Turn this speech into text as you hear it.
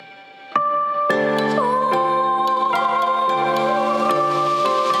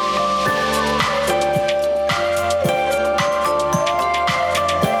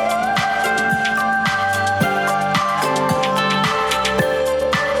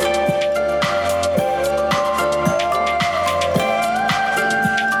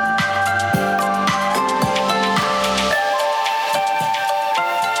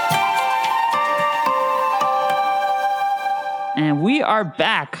are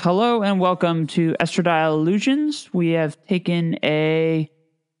back. Hello and welcome to Estradiol Illusions. We have taken I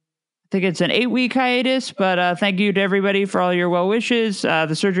think it's an 8-week hiatus, but thank you to everybody for all your well wishes. The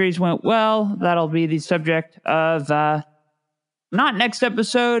surgeries went well. That'll be the subject of not next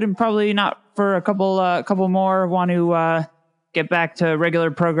episode, and probably not for a couple more. Want to get back to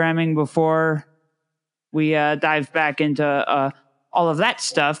regular programming before we dive back into all of that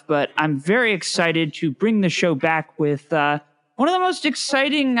stuff. But I'm very excited to bring the show back with one of the most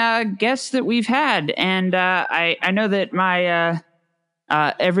exciting guests that we've had. And I know that my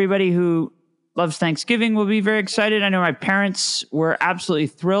everybody who loves Thanksgiving will be very excited. I know my parents were absolutely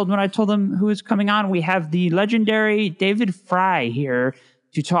thrilled when I told them who was coming on. We have the legendary David Frei here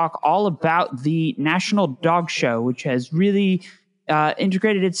to talk all about the National Dog Show, which has really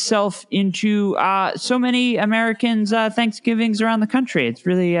integrated itself into so many Americans' Thanksgivings around the country. It's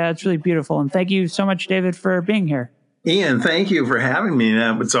really beautiful. And thank you so much, David, for being here. Ian, thank you for having me.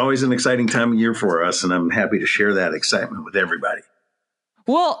 It's always an exciting time of year for us, and I'm happy to share that excitement with everybody.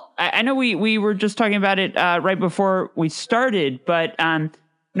 Well, I know we were just talking about it right before we started, but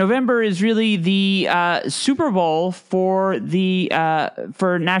November is really the Super Bowl for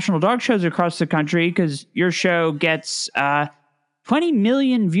for national dog shows across the country, because your show gets 20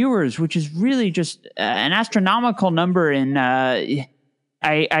 million viewers, which is really just an astronomical number. And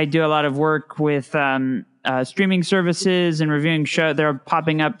I do a lot of work with streaming services and reviewing show. They're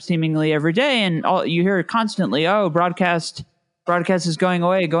popping up seemingly every day, and you hear constantly, "Oh, broadcast is going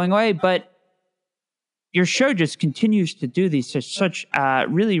away." But your show just continues to do these such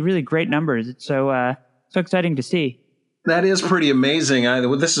really great numbers. It's so exciting to see. That is pretty amazing.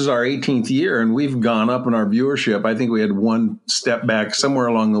 This is our 18th year, and we've gone up in our viewership. I think we had one step back somewhere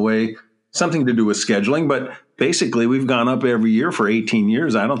along the way, something to do with scheduling, but basically we've gone up every year for 18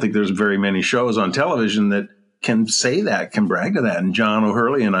 years. I don't think there's very many shows on television that can say that, can brag to that, and John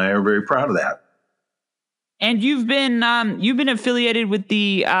O'Hurley and I are very proud of that. And you've been affiliated with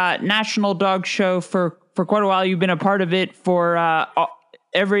the National Dog Show for quite a while. You've been a part of it for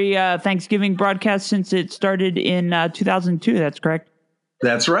every Thanksgiving broadcast since it started in 2002. That's correct.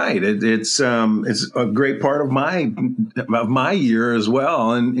 That's right. It's a great part of my year as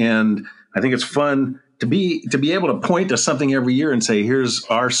well, and I think it's fun to be able to point to something every year and say, "Here's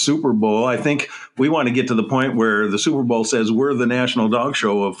our Super Bowl." I think we want to get to the point where the Super Bowl says we're the National Dog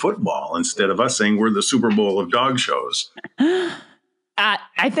Show of football, instead of us saying we're the Super Bowl of dog shows.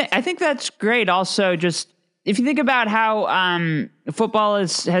 I think that's great. Also, just if you think about how football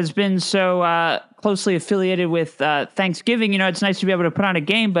has been so closely affiliated with Thanksgiving, it's nice to be able to put on a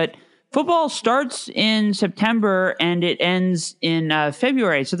game, but football starts in September and it ends in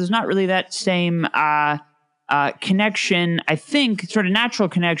February. So there's not really that same connection, I think, sort of natural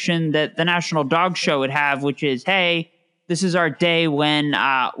connection that the National Dog Show would have, which is, hey, this is our day when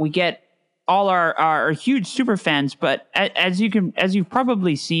we get all our huge super fans. But as you've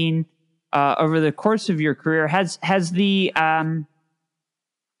probably seen over the course of your career, has the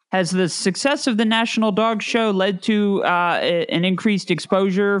success of the National Dog Show led to an increased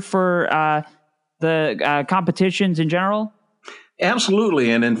exposure for the competitions in general?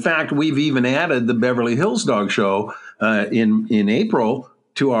 Absolutely. And in fact, we've even added the Beverly Hills Dog Show in April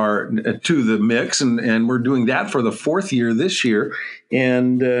to the mix. And we're doing that for the fourth year this year.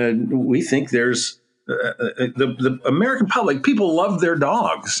 And we think there's the American public, people love their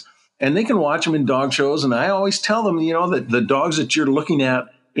dogs, and they can watch them in dog shows. And I always tell them, that the dogs that you're looking at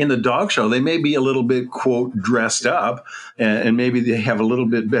in the dog show, they may be a little bit, quote, dressed up, and maybe they have a little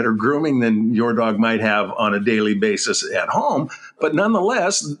bit better grooming than your dog might have on a daily basis at home. But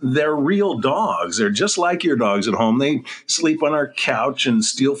nonetheless, they're real dogs. They're just like your dogs at home. They sleep on our couch and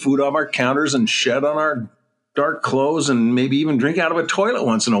steal food off our counters and shed on our dark clothes and maybe even drink out of a toilet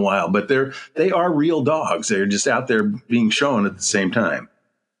once in a while. But they are real dogs. They're just out there being shown at the same time.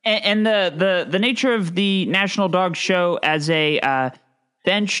 And the nature of the National Dog Show as a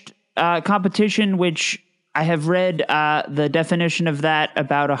benched competition, which I have read the definition of that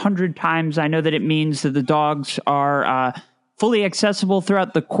about 100 times. I know that it means that the dogs are fully accessible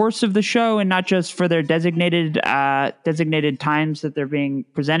throughout the course of the show, and not just for their designated times that they're being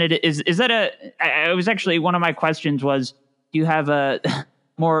presented. Is that it was actually one of my questions was, do you have a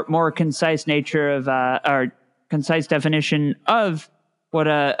more concise nature of or concise definition of what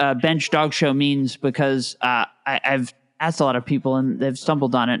a bench dog show means? Because I've asked a lot of people and they've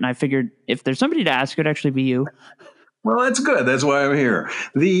stumbled on it, and I figured if there's somebody to ask, it would actually be you. Well, that's good. That's why I'm here.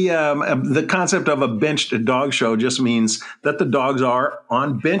 The concept of a benched dog show just means that the dogs are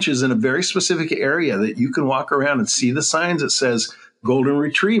on benches in a very specific area that you can walk around and see the signs that says golden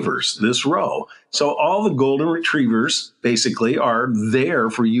retrievers, this row. So all the golden retrievers basically are there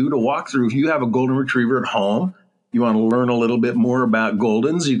for you to walk through. If you have a golden retriever at home, you want to learn a little bit more about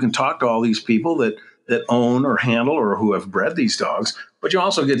Goldens, you can talk to all these people that own or handle or who have bred these dogs. But you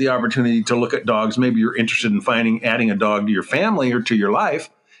also get the opportunity to look at dogs. Maybe you're interested in adding a dog to your family or to your life,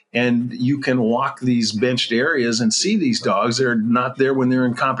 and you can walk these benched areas and see these dogs. They're not there when they're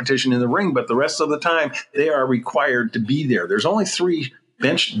in competition in the ring, but the rest of the time they are required to be there. There's only 3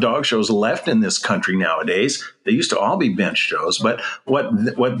 bench dog shows left in this country nowadays. They used to all be bench shows, but what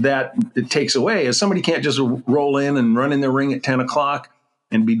that it takes away is somebody can't just roll in and run in the ring at 10 o'clock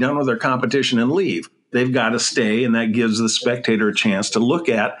and be done with their competition and leave. They've got to stay, and that gives the spectator a chance to look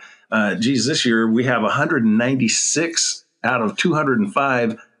at, this year we have 196 out of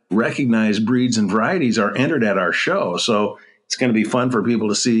 205 recognized breeds and varieties are entered at our show. So it's going to be fun for people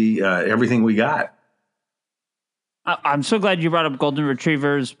to see everything we got. I'm so glad you brought up golden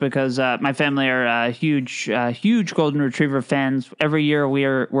retrievers because my family are huge golden retriever fans. Every year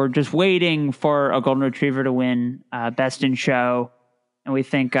we're just waiting for a golden retriever to win best in show, and we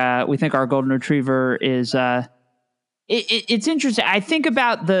think our golden retriever is. It's interesting. I think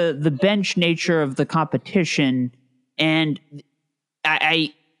about the bench nature of the competition, and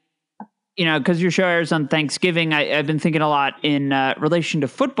I because your show airs on Thanksgiving, I've been thinking a lot in relation to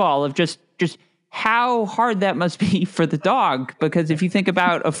football of just how hard that must be for the dog. Because if you think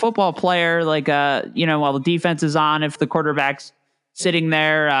about a football player, like, while the defense is on, if the quarterback's sitting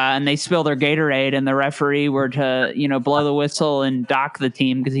there and they spill their Gatorade and the referee were to, blow the whistle and dock the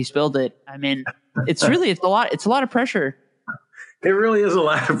team because he spilled it. I mean, it's a lot of pressure. It really is a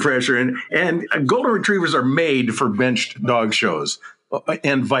lot of pressure. And golden retrievers are made for benched dog shows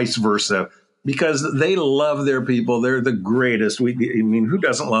and vice versa, because they love their people. They're the greatest. Who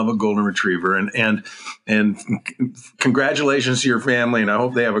doesn't love a golden retriever? And congratulations to your family, and I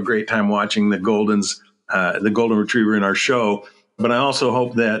hope they have a great time watching the golden retriever in our show. But I also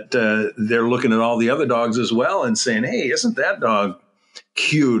hope that they're looking at all the other dogs as well and saying, "Hey, isn't that dog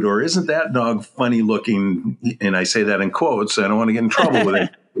cute? Or isn't that dog funny looking?" And I say that in quotes. I don't want to get in trouble with it.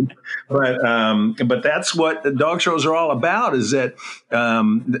 But that's what the dog shows are all about, is that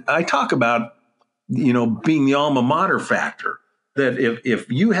I talk about, being the alma mater factor, that if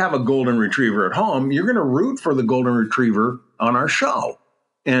you have a golden retriever at home, you're going to root for the golden retriever on our show.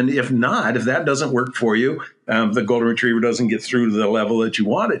 And if that doesn't work for you, the golden retriever doesn't get through to the level that you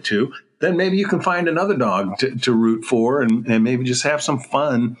want it to, then maybe you can find another dog to root for and maybe just have some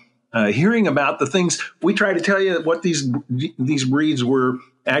fun hearing about the things. We try to tell you what these breeds were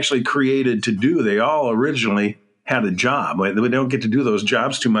actually created to do. They all originally had a job. We don't get to do those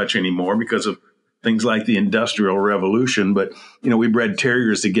jobs too much anymore because of things like the Industrial Revolution. But, we bred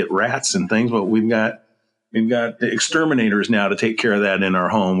terriers to get rats and things, but we've got exterminators now to take care of that in our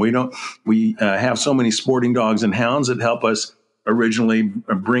home. We have so many sporting dogs and hounds that help us originally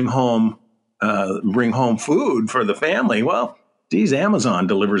bring home food for the family. Well, Amazon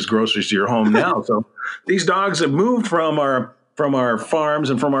delivers groceries to your home now. So these dogs have moved from our farms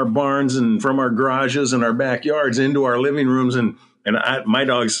and from our barns and from our garages and our backyards into our living rooms. And my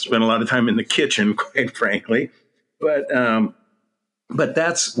dogs spend a lot of time in the kitchen, quite frankly. But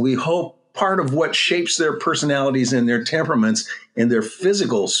that's, we hope, part of what shapes their personalities and their temperaments and their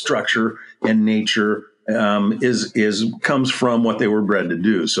physical structure and nature comes from what they were bred to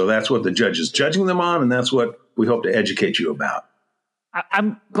do. So that's what the judge is judging them on, and that's what we hope to educate you about.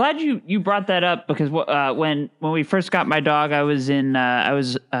 I'm glad you brought that up, because when we first got my dog, I was in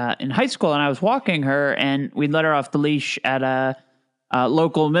high school and I was walking her, and we'd let her off the leash at a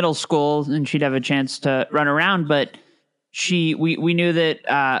local middle school, and she'd have a chance to run around. But we knew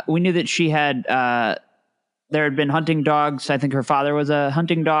that she had there had been hunting dogs. I think her father was a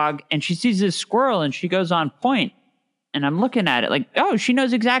hunting dog, and she sees this squirrel and she goes on point, and I'm looking at it like, oh, she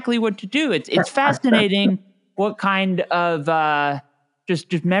knows exactly what to do. It's fascinating what kind of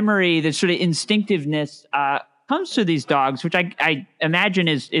just memory, this sort of instinctiveness comes to these dogs, which I imagine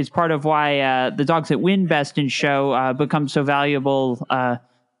is part of why the dogs that win best in show become so valuable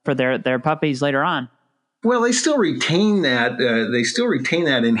for their puppies later on. Well, they still retain that. They still retain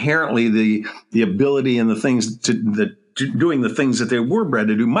that inherently, the ability and the things doing the things that they were bred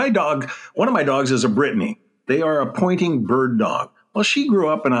to do. One of my dogs is a Brittany. They are a pointing bird dog. Well, she grew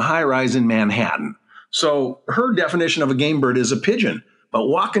up in a high rise in Manhattan, so her definition of a game bird is a pigeon. But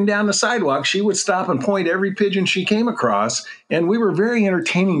walking down the sidewalk, she would stop and point every pigeon she came across, and we were very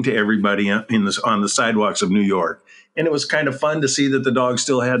entertaining to everybody on the sidewalks of New York. And it was kind of fun to see that the dog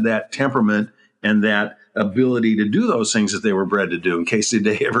still had that temperament and that ability to do those things that they were bred to do in case the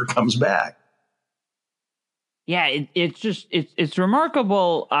day ever comes back. Yeah, it's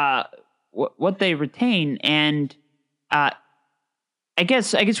remarkable what they retain, and I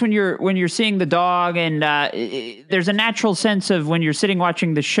guess when you're seeing the dog, and there's a natural sense of when you're sitting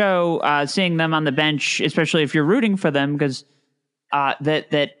watching the show, seeing them on the bench, especially if you're rooting for them, because I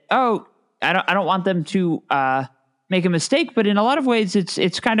don't want them to make a mistake, but in a lot of ways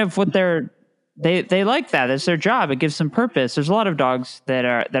it's kind of what they like that. It's their job. It gives them purpose. There's a lot of dogs that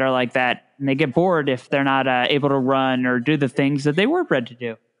are like that, and they get bored if they're not able to run or do the things that they were bred to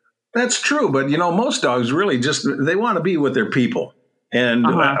do. That's true, but most dogs really they want to be with their people. And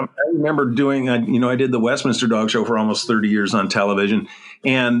I remember doing, I did the Westminster Dog Show for almost 30 years on television.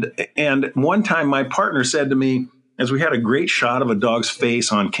 And one time my partner said to me, as we had a great shot of a dog's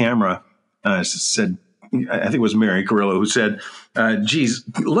face on camera, said, I think it was Mary Carrillo who said, geez,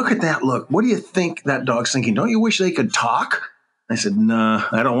 look at that look. What do you think that dog's thinking? Don't you wish they could talk? I said, no,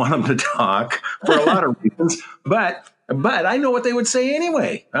 I don't want them to talk for a lot of reasons. But I know what they would say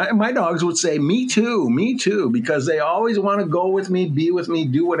anyway. My dogs would say, me too, because they always want to go with me, be with me,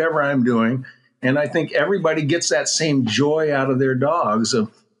 do whatever I'm doing. And I think everybody gets that same joy out of their dogs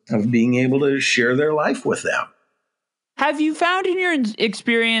of being able to share their life with them. Have you found in your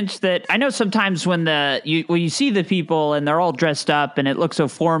experience that, I know sometimes when you see the people and they're all dressed up and it looks so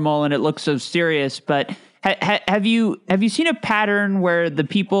formal and it looks so serious, but have you seen a pattern where the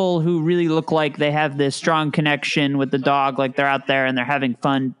people who really look like they have this strong connection with the dog, like they're out there and they're having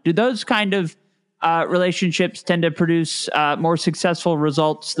fun, do those kind of relationships tend to produce more successful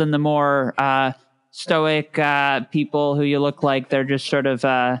results than the more stoic people who you look like they're just sort of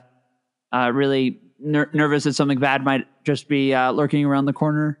really nervous that something bad might just be lurking around the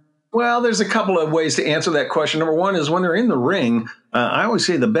corner? Well, there's a couple of ways to answer that question. Number one is when they're in the ring, I always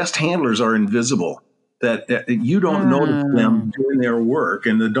say the best handlers are invisible, that you don't notice them doing their work,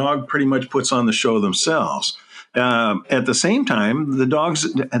 and the dog pretty much puts on the show themselves. At the same time,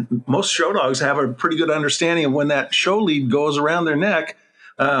 most show dogs have a pretty good understanding of when that show lead goes around their neck,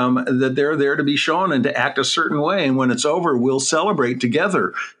 that they're there to be shown and to act a certain way. And when it's over, we'll celebrate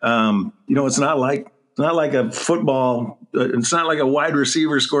together. It's not like a football. It's not like a wide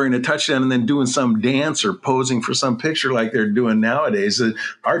receiver scoring a touchdown and then doing some dance or posing for some picture like they're doing nowadays.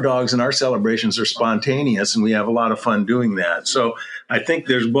 Our dogs and our celebrations are spontaneous, and we have a lot of fun doing that. So I think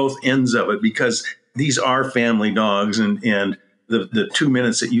there's both ends of it, because these are family dogs, and the 2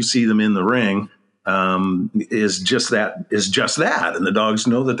 minutes that you see them in the ring is just that. And the dogs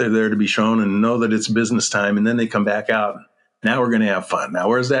know that they're there to be shown and know that it's business time, and then they come back out. Now we're going to have fun. Now,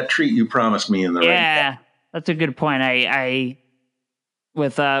 where's that treat you promised me in the ring? Yeah, that's a good point. I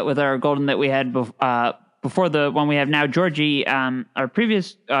with our golden that we had before the one we have now, Georgie, our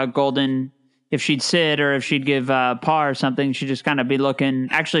previous golden, if she'd sit or if she'd give paw or something, she'd just kind of be looking.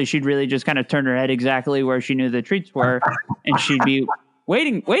 Actually, she'd really just kind of turn her head exactly where she knew the treats were, and she'd be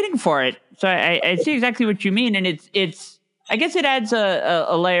waiting for it. So I see exactly what you mean, and it's I guess it adds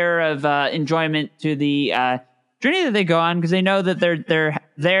a layer of enjoyment to the journey that they go on, because they know that they're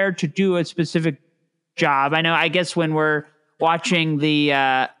there to do a specific job. I guess when we're watching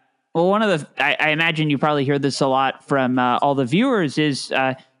I imagine you probably hear this a lot from all the viewers, is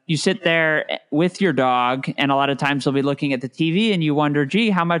you sit there with your dog, and a lot of times they'll be looking at the TV and you wonder,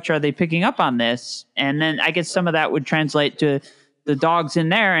 gee, how much are they picking up on this? And then I guess some of that would translate to the dogs in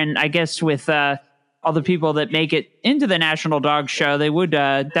there. And I guess with all the people that make it into the National Dog Show, they would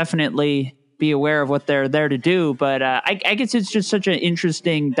definitely be aware of what they're there to do. But I guess it's just such an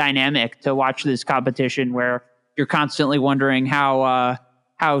interesting dynamic to watch this competition, where you're constantly wondering how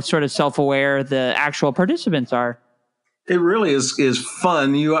sort of self-aware the actual participants are. It really is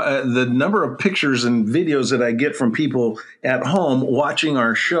fun. The number of pictures and videos that I get from people at home watching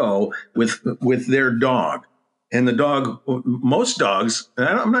our show with their dog. And the dog, most dogs, and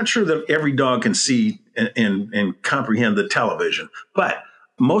I'm not sure that every dog can see and comprehend the television, but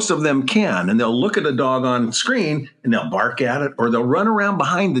most of them can. And they'll look at a dog on screen and they'll bark at it, or they'll run around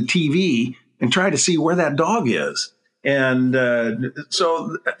behind the TV and try to see where that dog is. And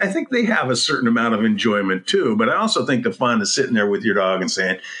so I think they have a certain amount of enjoyment too. But I also think the fun is sitting there with your dog and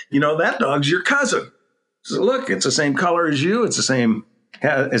saying, that dog's your cousin. So look, it's the same color as you. It's the same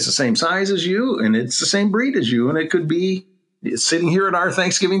size as you, and it's the same breed as you. And it could be sitting here at our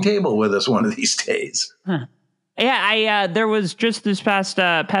Thanksgiving table with us one of these days. Huh. Yeah, there was just this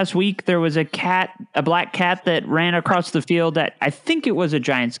past week, there was a black cat that ran across the field at, I think it was a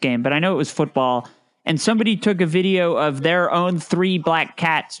Giants game, but I know it was football. And somebody took a video of their own 3 black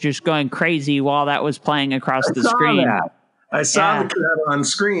cats just going crazy while that was playing across the screen. I saw the cat on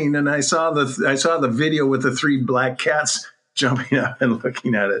screen, and I saw the video with the 3 black cats jumping up and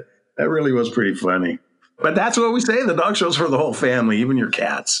looking at it. That really was pretty funny. But that's what we say. The dog show's for the whole family, even your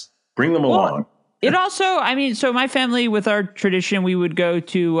cats. Bring them along. It also, I mean, so my family, with our tradition, we would go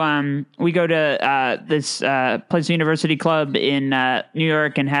to this place, University Club in New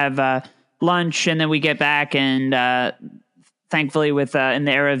York, and have lunch, and then we get back, and thankfully, with in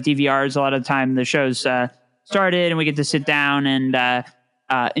the era of DVRs, a lot of time the shows started, and we get to sit down and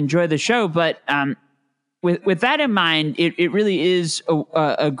enjoy the show. But with that in mind, it really is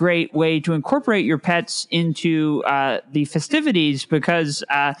a great way to incorporate your pets into the festivities, because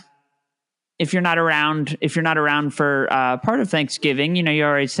if you're not around for part of Thanksgiving, you're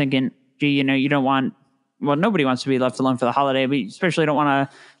always thinking, gee, you don't want, well, nobody wants to be left alone for the holiday, but you especially don't want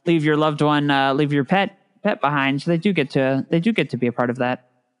to leave your loved one, leave your pet behind. So they do get to be a part of that.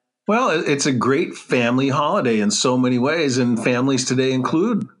 Well, it's a great family holiday in so many ways, and families today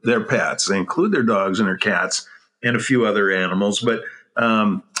include their pets. They include their dogs and their cats and a few other animals. But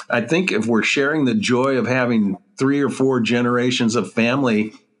I think if we're sharing the joy of having 3 or 4 generations of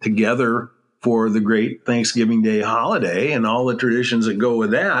family together for the great Thanksgiving Day holiday and all the traditions that go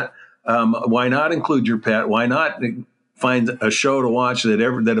with that, why not include your pet? Why not find a show to watch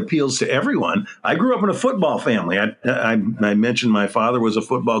that appeals to everyone? I grew up in a football family. I mentioned my father was a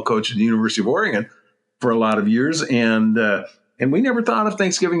football coach at the University of Oregon for a lot of years, and we never thought of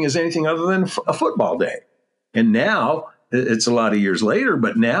Thanksgiving as anything other than a football day. And now it's a lot of years later,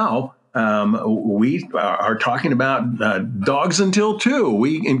 but now we are talking about dogs until 2.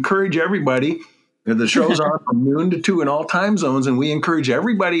 We encourage everybody. The shows are from noon to 2 in all time zones, and we encourage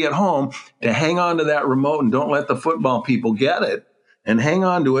everybody at home to hang on to that remote and don't let the football people get it, and hang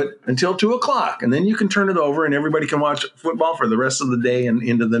on to it until 2 o'clock. And then you can turn it over and everybody can watch football for the rest of the day and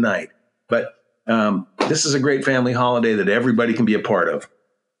into the night. But this is a great family holiday that everybody can be a part of.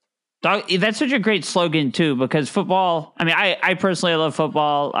 That's such a great slogan, too, because football, I mean, I personally love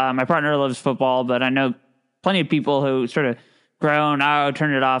football. My partner loves football, but I know plenty of people who sort of groan,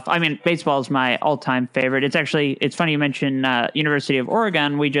 turn it off. I mean, baseball is my all-time favorite. It's funny you mentioned University of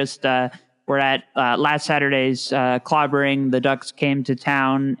Oregon. We just were at last Saturday's clobbering. The Ducks came to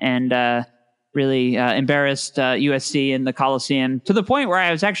town and really embarrassed USC in the Coliseum, to the point where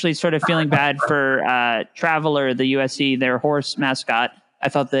I was actually sort of feeling bad for Traveler, the USC, their horse mascot. I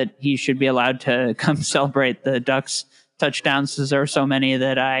thought that he should be allowed to come celebrate the Ducks touchdowns, because there are so many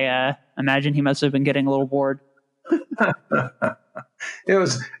that I imagine he must have been getting a little bored.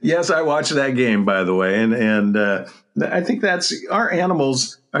 Yes, I watched that game, by the way, and I think that's, our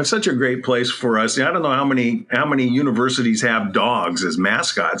animals are such a great place for us. I don't know how many universities have dogs as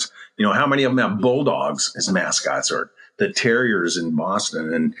mascots. How many of them have bulldogs as mascots, or the terriers in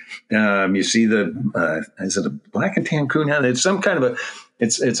Boston, and you see is it a black and tan coonhound? It's some kind of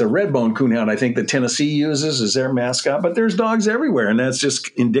it's a red-bone coonhound, I think, that Tennessee uses as their mascot. But there's dogs everywhere, and that's just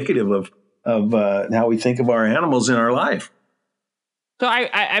indicative of how we think of our animals in our life. So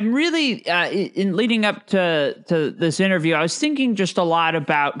I'm really, in leading up to this interview, I was thinking just a lot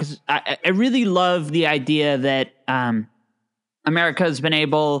about, because I really love the idea that America has been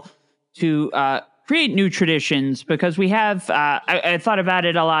able to create new traditions, because we have, I thought about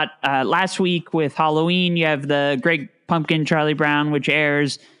it a lot last week with Halloween. You have the Great Pumpkin, Charlie Brown, which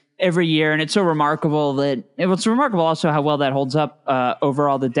airs every year, and it's so remarkable that it's remarkable also how well that holds up over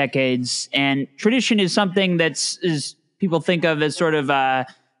all the decades. And tradition is something is people think of as sort of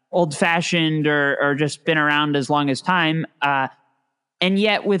old fashioned or just been around as long as time. And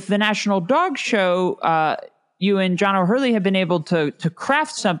yet with the National Dog Show, you and John O'Hurley have been able to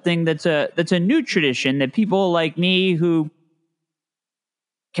craft something that's a new tradition that people like me, who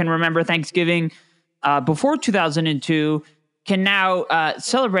can remember Thanksgiving before 2002, can now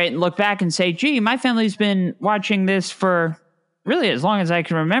celebrate and look back and say, gee, my family's been watching this for really as long as I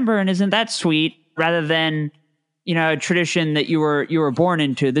can remember, and isn't that sweet? Rather than, a tradition that you were born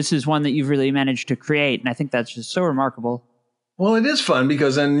into. This is one that you've really managed to create, and I think that's just so remarkable. Well, it is fun,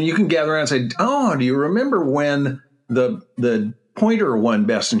 because then you can gather around and say, oh, do you remember when the pointer won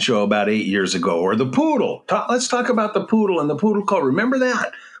Best in Show about 8 years ago, or the poodle? Let's talk about the poodle and the poodle call. Remember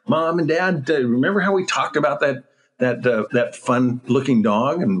that, Mom and Dad? Remember how we talked about that fun-looking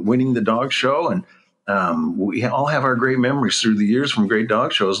dog and winning the dog show? And we all have our great memories through the years from great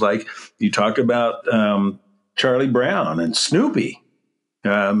dog shows. Like you talked about Charlie Brown and Snoopy,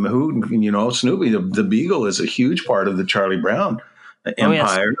 Snoopy, the Beagle, is a huge part of the Charlie Brown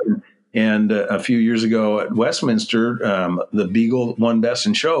empire. Oh, yes. And a few years ago at Westminster, the Beagle won Best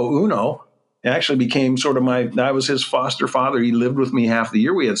in Show. Uno actually became sort of I was his foster father. He lived with me half the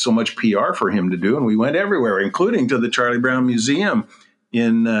year. We had so much PR for him to do, and we went everywhere, including to the Charlie Brown Museum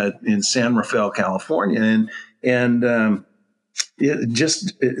in San Rafael, California. And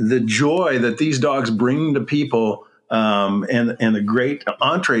just the joy that these dogs bring to people, and the great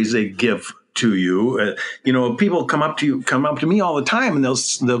entrees they give to you. People come up to me all the time, and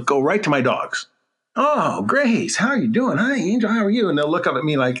they'll go right to my dogs. Oh, Grace, how are you doing? Hi, Angel, how are you? And they'll look up at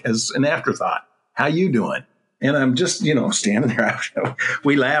me like as an afterthought. How you doing? And I'm just, standing there.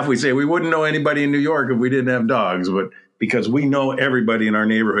 We laugh. We say we wouldn't know anybody in New York if we didn't have dogs, but because we know everybody in our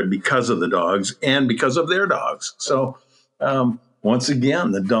neighborhood because of the dogs and because of their dogs. So, once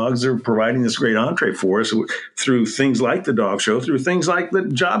again, the dogs are providing this great entree for us through things like the dog show, through things like the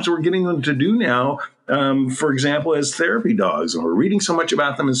jobs we're getting them to do now. For example, as therapy dogs, and we're reading so much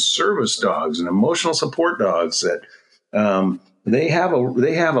about them as service dogs and emotional support dogs that they have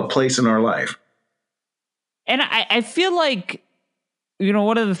a place in our life. And I feel like,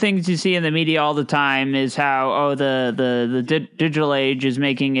 one of the things you see in the media all the time is how, the digital age is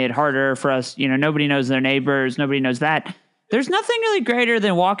making it harder for us. Nobody knows their neighbors. Nobody knows that. There's nothing really greater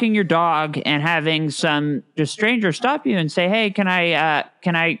than walking your dog and having some just stranger stop you and say, "Hey, can I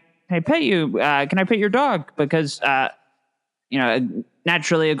pet you? Can I pet your dog?" Because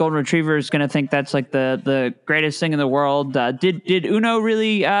naturally a golden retriever is going to think that's like the greatest thing in the world. Did Uno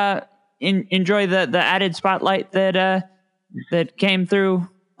really enjoy the added spotlight that came through?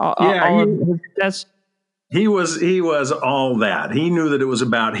 He was all that. He knew that it was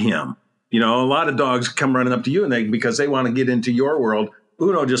about him. A lot of dogs come running up to you because they want to get into your world.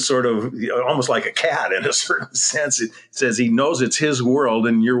 Uno just sort of almost like a cat in a certain sense. It says he knows it's his world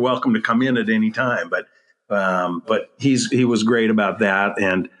and you're welcome to come in at any time. But he was great about that.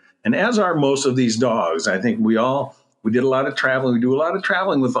 And as are most of these dogs, I think we did a lot of traveling. We do a lot of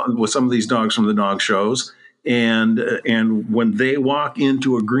traveling with some of these dogs from the dog shows. And when they walk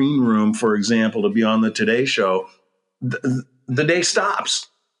into a green room, for example, to be on the Today Show, the day stops.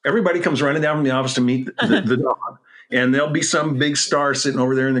 Everybody comes running down from the office to meet the dog. And there'll be some big star sitting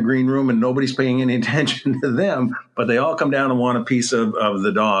over there in the green room and nobody's paying any attention to them, but they all come down and want a piece of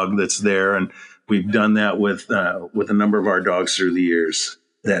the dog that's there. And we've done that with a number of our dogs through the years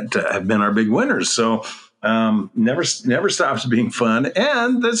that have been our big winners. So never stops being fun.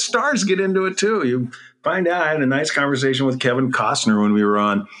 And the stars get into it too. You find out. I had a nice conversation with Kevin Costner when we were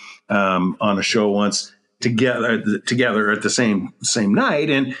on a show once together at the same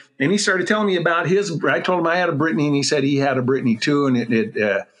night, and he started telling me about his. I told him I had a Brittany, and he said he had a Brittany too, and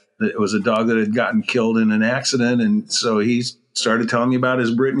it was a dog that had gotten killed in an accident, and so he started telling me about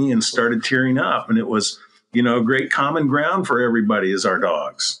his Brittany and started tearing up, and it was great common ground for everybody is our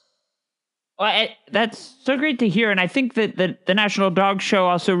dogs. Well, that's so great to hear, and I think that the National Dog Show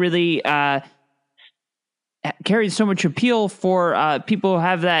also really carries so much appeal for people who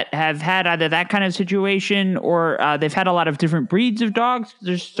have had either that kind of situation or they've had a lot of different breeds of dogs.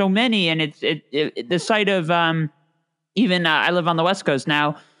 There's so many, and it's the sight of even I live on the West Coast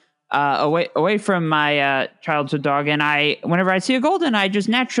now, away from my childhood dog, and whenever I see a golden, I just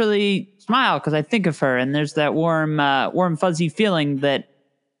naturally smile because I think of her, and there's that warm fuzzy feeling that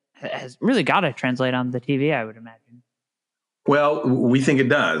has really got to translate on the TV, I would imagine. Well, we think it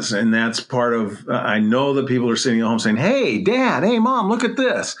does. And that's part of, I know that people are sitting at home saying, "Hey, Dad, hey, Mom, look at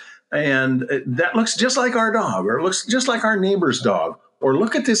this." And that looks just like our dog, or it looks just like our neighbor's dog. Or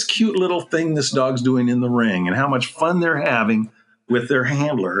look at this cute little thing this dog's doing in the ring and how much fun they're having with their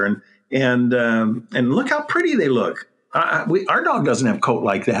handler. And look how pretty they look. Our dog doesn't have coat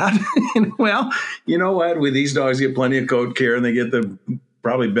like that. Well, you know what? With these dogs, get plenty of coat care, and they get the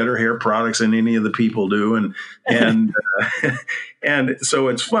probably better hair products than any of the people do. And so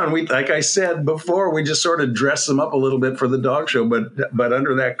it's fun. Like I said before, we just sort of dress them up a little bit for the dog show, but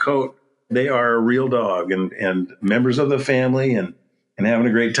under that coat, they are a real dog and members of the family and having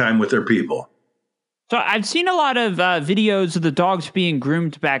a great time with their people. So I've seen a lot of videos of the dogs being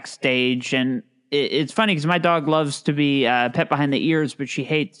groomed backstage, and it's funny because my dog loves to be pet behind the ears, but she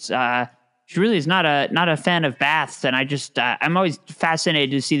hates, she really is not a fan of baths, and I'm always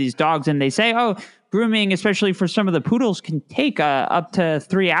fascinated to see these dogs. And they say, grooming, especially for some of the poodles, can take up to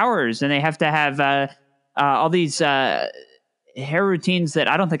 3 hours, and they have to have all these hair routines that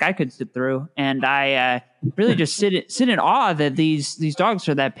I don't think I could sit through. And I really just sit in awe that these dogs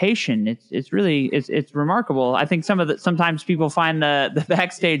are that patient. It's really remarkable. I think sometimes people find the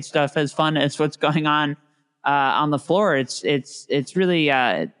backstage stuff as fun as what's going on the floor. It's really.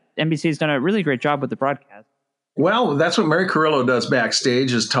 NBC has done a really great job with the broadcast. Well, that's what Mary Carrillo does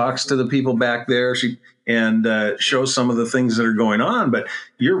backstage, is talks to the people back there. She shows some of the things that are going on. But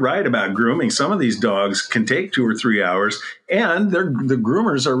you're right about grooming. Some of these dogs can take 2 or 3 hours, and the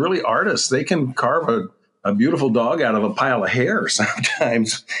groomers are really artists. They can carve a beautiful dog out of a pile of hair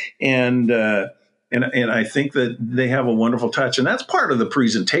sometimes. And And I think that they have a wonderful touch, and that's part of the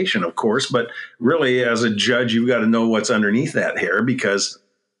presentation, of course. But really, as a judge, you've got to know what's underneath that hair, because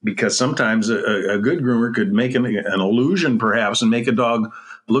sometimes a good groomer could make an illusion, perhaps, and make a dog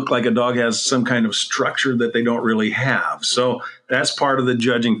look like a dog has some kind of structure that they don't really have. So that's part of the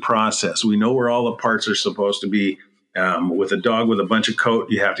judging process. We know where all the parts are supposed to be. With a dog with a bunch of coat,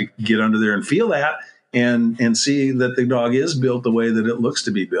 you have to get under there and feel that, and see that the dog is built the way that it looks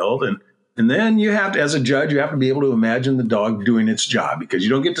to be built. And then you have to, as a judge, you have to be able to imagine the dog doing its job, because you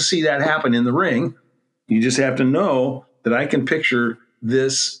don't get to see that happen in the ring. You just have to know that I can picture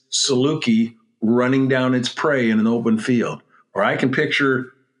this Saluki running down its prey in an open field, or I can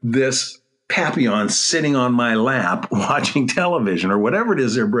picture this Papillon sitting on my lap watching television, or whatever it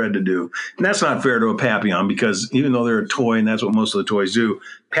is they're bred to do. And that's not fair to a Papillon, because even though they're a toy, and that's what most of the toys do,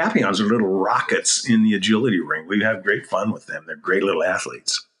 Papillons are little rockets in the agility ring. We have great fun with them. They're great little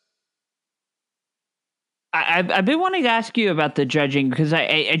athletes. I've been wanting to ask you about the judging, because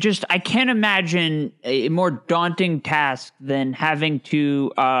I can't imagine a more daunting task than having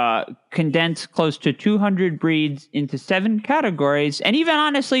to condense close to 200 breeds into 7 categories, and even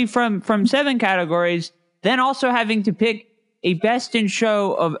honestly from 7 categories, then also having to pick a best in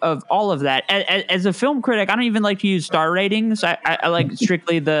show of all of that. As a film critic, I don't even like to use star ratings. I like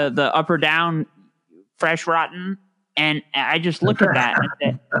strictly the up or down, fresh, rotten, and I just look at that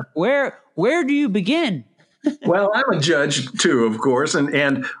and say, where do you begin? Well, I'm a judge too, of course,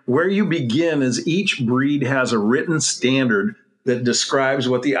 and where you begin is each breed has a written standard that describes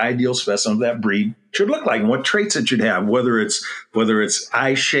what the ideal specimen of that breed should look like and what traits it should have, whether it's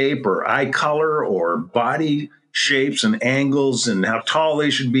eye shape or eye color or body shapes and angles and how tall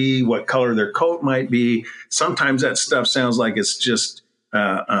they should be, what color their coat might be. Sometimes that stuff sounds like it's just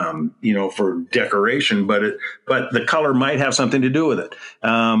for decoration, but the color might have something to do with it.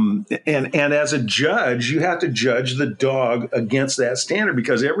 And as a judge, you have to judge the dog against that standard,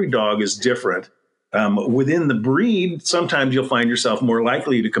 because every dog is different. Within the breed, sometimes you'll find yourself more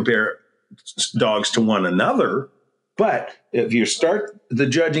likely to compare dogs to one another. But if you start the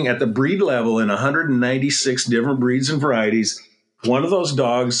judging at the breed level in 196 different breeds and varieties, one of those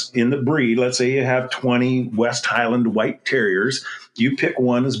dogs in the breed, let's say you have 20 West Highland White Terriers, you pick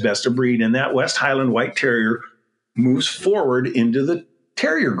one as best of breed, and that West Highland White Terrier moves forward into the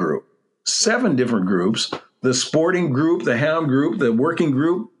terrier group. 7 different groups: the sporting group, the hound group, the working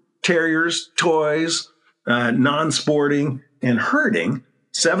group, terriers, toys, non-sporting, and herding.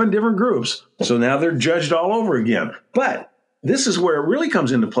 7 different groups. So now they're judged all over again. But this is where it really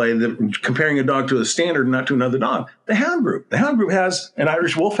comes into play, comparing a dog to a standard, not to another dog. The hound group. The hound group has an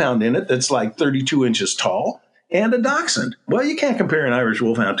Irish Wolfhound in it that's like 32 inches tall, and a Dachshund. Well, you can't compare an Irish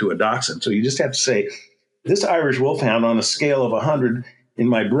Wolfhound to a Dachshund. So you just have to say, this Irish Wolfhound on a scale of 100 in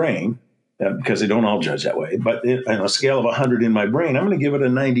my brain, because they don't all judge that way, but on a scale of 100 in my brain, I'm going to give it a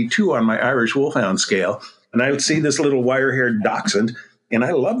 92 on my Irish Wolfhound scale. And I would see this little wire-haired Dachshund, and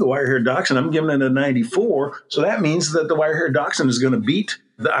I love the wire-haired Dachshund. I'm giving it a 94. So that means that the wire-haired Dachshund is going to beat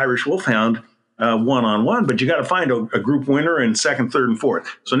the Irish Wolfhound one-on-one, but you got to find a group winner in second, third, and fourth.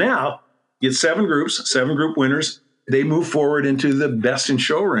 So now you get 7 groups, 7 group winners. They move forward into the best in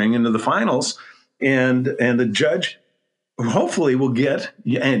show ring, into the finals, and the judge hopefully will get,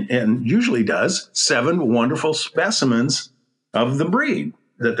 and usually does, 7 wonderful specimens of the breed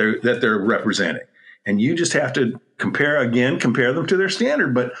that they're representing. And you just have to compare them to their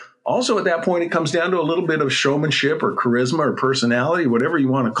standard. But also at that point, it comes down to a little bit of showmanship or charisma or personality, whatever you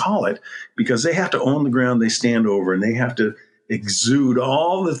want to call it, because they have to own the ground they stand over, and they have to exude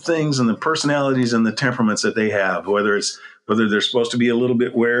all the things and the personalities and the temperaments that they have, whether they're supposed to be a little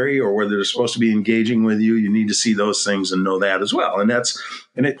bit wary or whether they're supposed to be engaging with you. You need to see those things and know that as well. And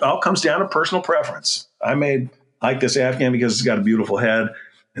it all comes down to personal preference. I may like this Afghan because it's got a beautiful head,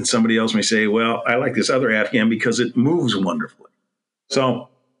 and somebody else may say, well, I like this other Afghan because it moves wonderfully. So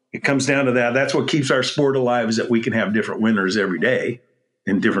it comes down to that. That's what keeps our sport alive, is that we can have different winners every day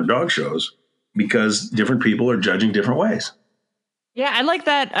in different dog shows, because different people are judging different ways. Yeah, I like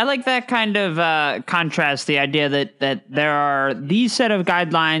that. I like that kind of contrast, the idea that there are these set of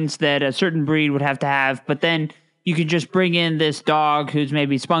guidelines that a certain breed would have to have, but then you could just bring in this dog who's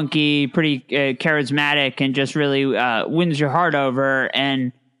maybe spunky, pretty charismatic, and just really wins your heart over.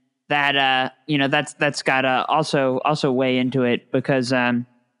 And that, that's got to also weigh into it, because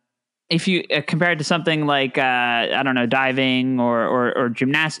if you compare it to something like, I don't know, diving or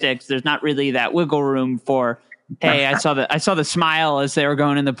gymnastics, there's not really that wiggle room for, hey, I saw the smile as they were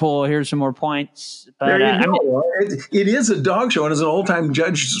going in the pool. Here's some more points. But, there you go. It is a dog show, and as an old-time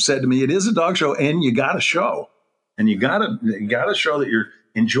judge said to me, it is a dog show, and you got to show, and you got to show that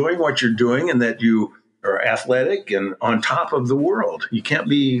enjoying what you're doing and that you are athletic and on top of the world. You can't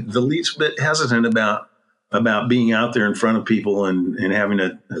be the least bit hesitant about being out there in front of people and having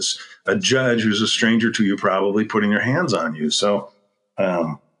a judge who's a stranger to you probably putting their hands on you. So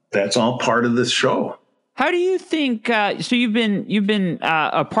that's all part of this show. How do you think? So you've been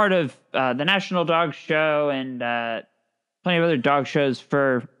a part of the National Dog Show and plenty of other dog shows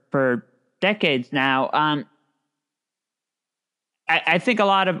for decades now. I think a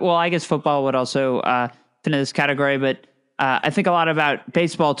lot of, I guess football would also fit into this category, but I think a lot about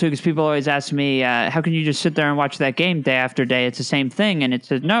baseball too, because people always ask me, how can you just sit there and watch that game day after day? It's the same thing. And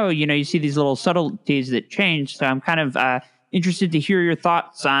it's no, you see these little subtleties that change. So I'm kind of interested to hear your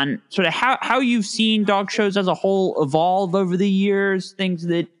thoughts on sort of how you've seen dog shows as a whole evolve over the years, things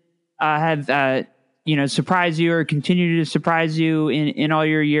that have, surprised you or continue to surprise you in all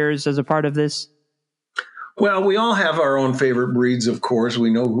your years as a part of this. Well, we all have our own favorite breeds, of course. We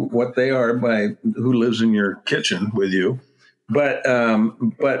know what they are by who lives in your kitchen with you. But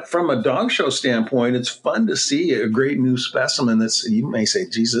from a dog show standpoint, it's fun to see a great new specimen that's, you may say,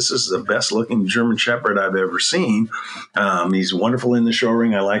 geez, this is the best looking German Shepherd I've ever seen. He's wonderful in the show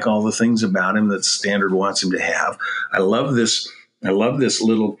ring. I like all the things about him that Standard wants him to have. I love this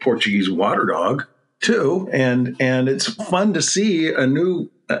little Portuguese water dog too. And it's fun to see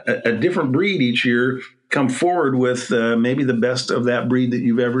a different breed each year come forward with maybe the best of that breed that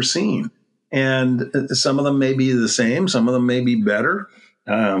you've ever seen. And some of them may be the same, some of them may be better,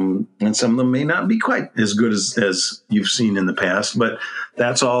 and some of them may not be quite as good as you've seen in the past. But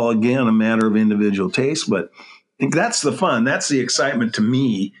that's all, again, a matter of individual taste. But I think that's the fun. That's the excitement to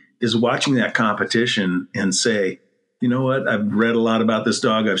me, is watching that competition and say, you know what, I've read a lot about this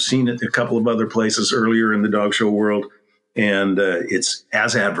dog. I've seen it a couple of other places earlier in the dog show world, and it's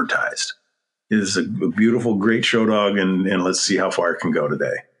as advertised. It is a beautiful, great show dog, and let's see how far it can go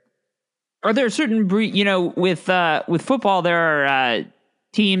today. Are there certain with football, there are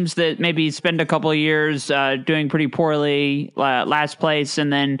teams that maybe spend a couple of years doing pretty poorly, last place,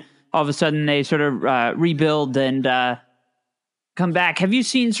 and then all of a sudden they sort of rebuild and come back. Have you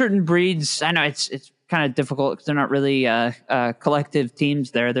seen certain breeds? I know it's kind of difficult because they're not really collective teams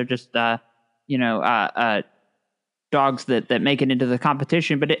there. They're just dogs that make it into the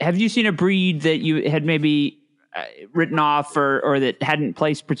competition. But have you seen a breed that you had maybe written off or that hadn't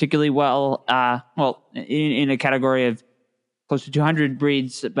placed particularly well, in a category of close to 200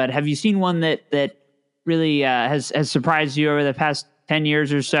 breeds, but have you seen one that really has surprised you over the past 10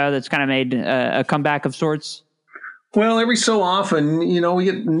 years or so that's kind of made a comeback of sorts? Well, every so often, we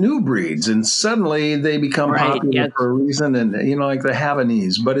get new breeds and suddenly they become popular for a reason, and, like the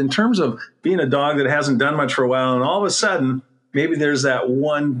Havanese. But in terms of being a dog that hasn't done much for a while, and all of a sudden, maybe there's that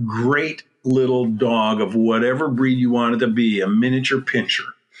one great little dog of whatever breed you want it to be, a miniature pinscher.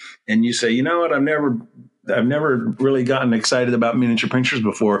 And you say, you know what, I've never really gotten excited about miniature pinschers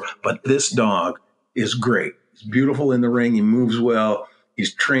before, but this dog is great. He's beautiful in the ring. He moves well.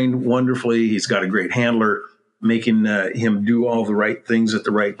 He's trained wonderfully. He's got a great handler, making him do all the right things at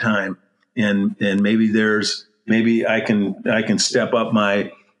the right time. And maybe I can step up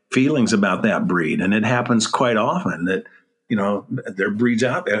my feelings about that breed. And it happens quite often that, there are breeds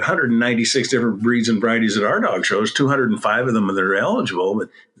out there, 196 different breeds and varieties at our dog shows, 205 of them that are eligible. But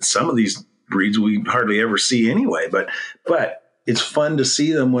some of these breeds we hardly ever see anyway. But it's fun to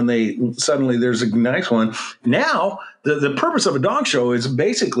see them when suddenly there's a nice one. Now, the purpose of a dog show is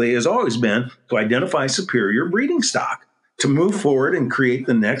basically, has always been to identify superior breeding stock, to move forward and create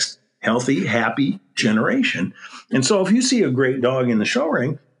the next healthy, happy generation. And so if you see a great dog in the show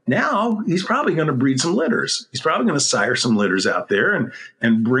ring, now he's probably going to breed some litters. He's probably going to sire some litters out there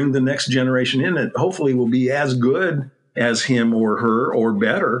and bring the next generation in that hopefully will be as good as him or her or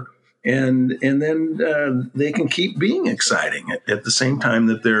better. And then they can keep being exciting at the same time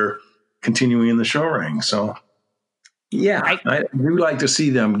that they're continuing in the show ring. So, yeah, I do like to see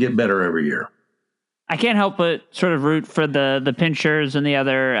them get better every year. I can't help but sort of root for the pinschers and the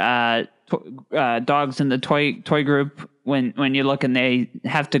other dogs in the toy group when you look and they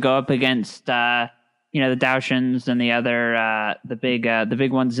have to go up against the Dachshunds and the other the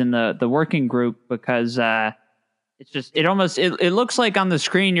big ones in the working group, because it's just it looks like on the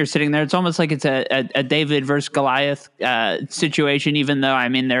screen you're sitting there, it's almost like it's a David versus Goliath situation, even though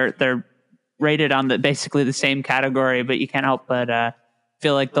they're rated on basically the same category, but you can't help but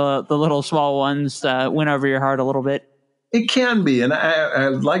feel like the little small ones win over your heart a little bit. It can be, and I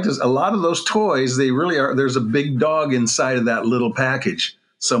like to. A lot of those toys, they really are. There's a big dog inside of that little package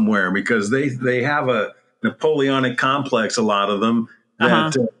somewhere, because they have a Napoleonic complex. A lot of them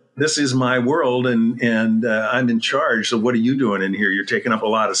that this is my world, and I'm in charge. So what are you doing in here? You're taking up a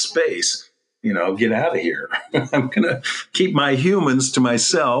lot of space. Get out of here. I'm gonna keep my humans to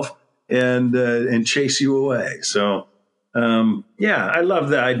myself and chase you away. So I love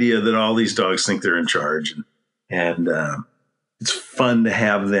the idea that all these dogs think they're in charge, and it's fun to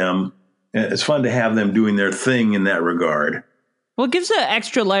have them. It's fun to have them doing their thing in that regard. Well, it gives an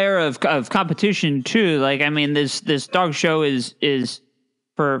extra layer of competition too. Like, I mean, this dog show is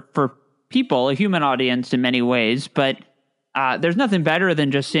for people, a human audience in many ways, but there's nothing better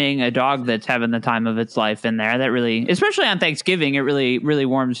than just seeing a dog that's having the time of its life in there. That really, especially on Thanksgiving, it really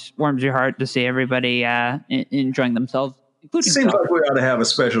warms your heart to see everybody enjoying themselves. It seems like we ought to have a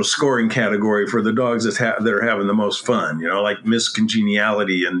special scoring category for the dogs that are having the most fun. Like Miss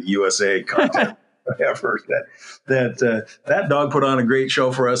Congeniality in the USA contest. I've heard that dog put on a great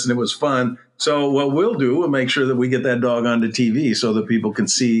show for us, and it was fun. So what we'll do, we'll make sure that we get that dog onto TV so that people can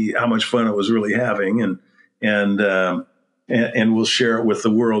see how much fun it was really having, and we'll share it with the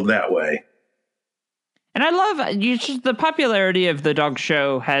world that way. And I love the popularity of the dog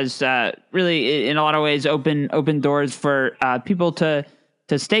show has really, in a lot of ways, open doors for people to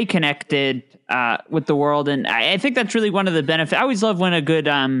stay connected with the world. And I think that's really one of the benefits. I always love when a good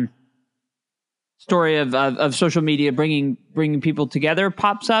story of social media bringing people together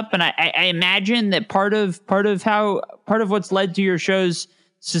pops up. And I imagine that part of what's led to your show's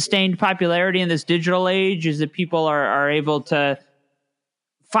sustained popularity in this digital age is that people are able to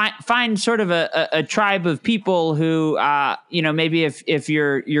find sort of a tribe of people who, maybe if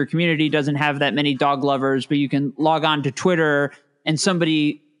your community doesn't have that many dog lovers, but you can log on to Twitter and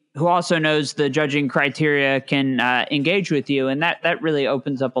somebody who also knows the judging criteria can engage with you. And that really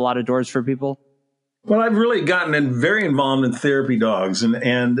opens up a lot of doors for people. Well, I've really gotten very involved in therapy dogs, and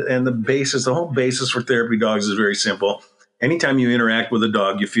the whole basis for therapy dogs is very simple. Anytime you interact with a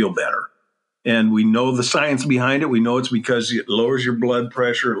dog, you feel better. And we know the science behind it. We know it's because it lowers your blood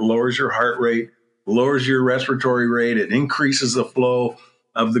pressure, it lowers your heart rate, lowers your respiratory rate, it increases the flow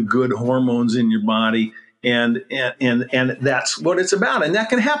of the good hormones in your body. And that's what it's about. And that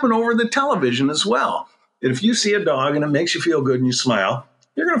can happen over the television as well. And if you see a dog and it makes you feel good and you smile,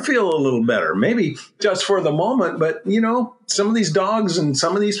 you're going to feel a little better, maybe just for the moment. But, some of these dogs and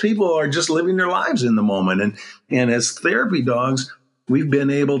some of these people are just living their lives in the moment. And as therapy dogs, we've been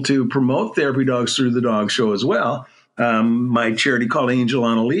able to promote therapy dogs through the dog show as well. My charity called Angel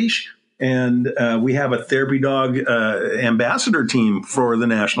on a Leash. And we have a therapy dog ambassador team for the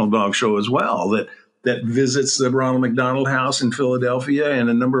National Dog Show as well that visits the Ronald McDonald House in Philadelphia and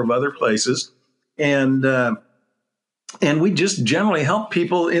a number of other places. And we just generally help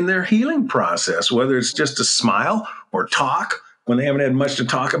people in their healing process, whether it's just to smile or talk when they haven't had much to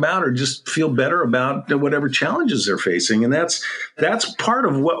talk about, or just feel better about whatever challenges they're facing. And that's part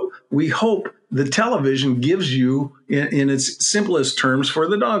of what we hope the television gives you in its simplest terms for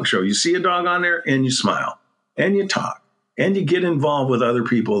the dog show. You see a dog on there and you smile and you talk and you get involved with other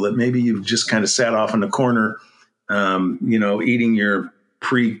people that maybe you've just kind of sat off in the corner, eating your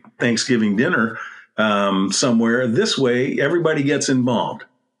pre-Thanksgiving dinner somewhere. This way, everybody gets involved.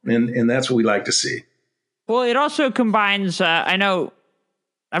 And that's what we like to see. Well, it also combines, I know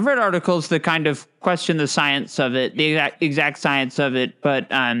I've read articles that kind of question the science of it, the exact science of it, but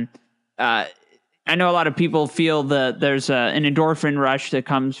I know a lot of people feel that there's an endorphin rush that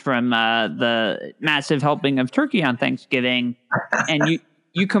comes from the massive helping of turkey on Thanksgiving. And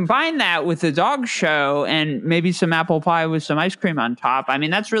you combine that with the dog show and maybe some apple pie with some ice cream on top. I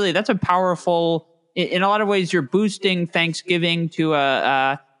mean, that's a powerful, in a lot of ways, you're boosting Thanksgiving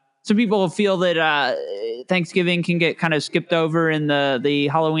to some people feel that Thanksgiving can get kind of skipped over in the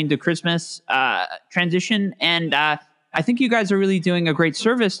Halloween to Christmas transition. And I think you guys are really doing a great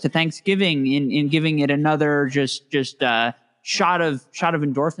service to Thanksgiving in giving it another just shot of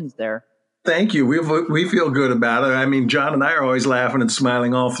endorphins there. Thank you. We feel good about it. I mean, John and I are always laughing and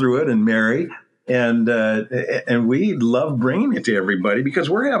smiling all through it, and Mary, and we love bringing it to everybody because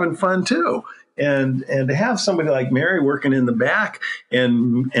we're having fun too. And to have somebody like Mary working in the back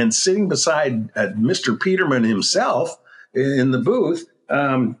and sitting beside Mr. Peterman himself in the booth,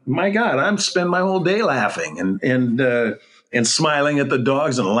 my God, I'm spending my whole day laughing and smiling at the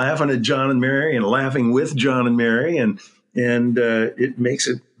dogs and laughing at John and Mary and laughing with John and Mary, and it makes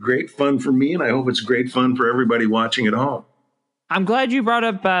it great fun for me, and I hope it's great fun for everybody watching at home. I'm glad you brought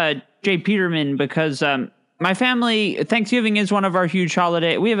up Jay Peterman because my family, Thanksgiving is one of our huge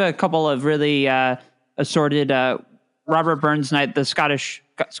holidays. We have a couple of really assorted Robert Burns Night, the Scottish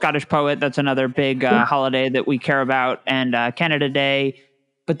poet. That's another big holiday that we care about, and Canada Day.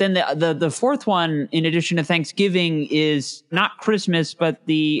 But then the fourth one, in addition to Thanksgiving, is not Christmas, but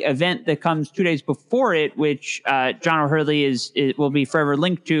the event that comes 2 days before it, which John O'Hurley will be forever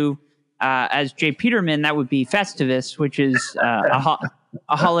linked to as Jay Peterman. That would be Festivus, which is a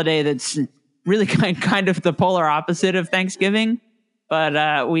holiday that's really kind of the polar opposite of Thanksgiving.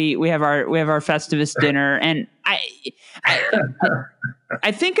 But we have our Festivus dinner, and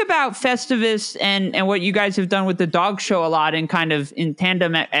I think about Festivus and what you guys have done with the dog show a lot, and kind of in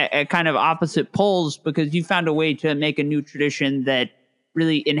tandem at kind of opposite poles, because you found a way to make a new tradition that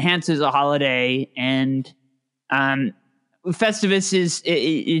really enhances a holiday. And Festivus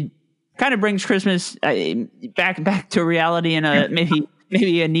it kind of brings Christmas back to reality in a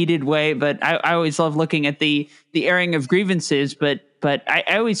maybe a needed way. But I always love looking at the airing of grievances. But I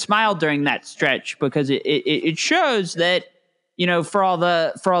always smile during that stretch, because it shows that, for all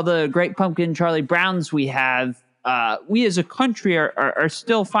the great pumpkin Charlie Browns we have, we as a country are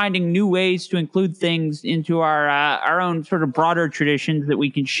still finding new ways to include things into our own sort of broader traditions that we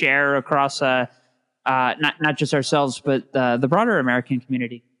can share across not just ourselves, but the broader American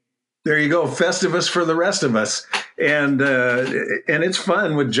community. There you go, Festivus for the rest of us, and it's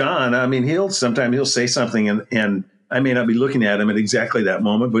fun with John. I mean, sometimes he'll say something, and I may not be looking at him at exactly that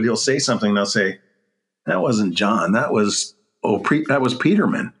moment, but he'll say something, and I'll say, "That wasn't John. That was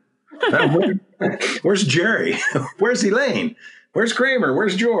Peterman. Where's Jerry? Where's Elaine? Where's Kramer?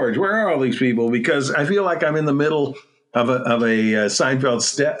 Where's George? Where are all these people?" Because I feel like I'm in the middle of a Seinfeld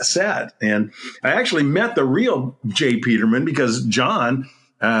set, and I actually met the real Jay Peterman, because John,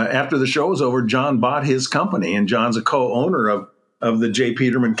 after the show was over, John bought his company, and John's a co-owner of the Jay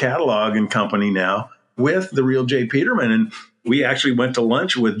Peterman catalog and company now with the real Jay Peterman. And we actually went to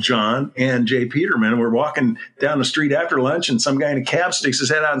lunch with John and Jay Peterman. We're walking down the street after lunch, and some guy in a cab sticks his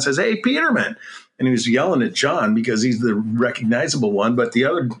head out and says, "Hey, Peterman." And he was yelling at John because he's the recognizable one, but the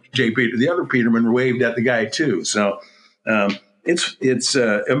other Peterman waved at the guy too. So it's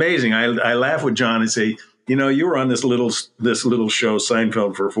amazing. I laugh with John and say, you were on this little show,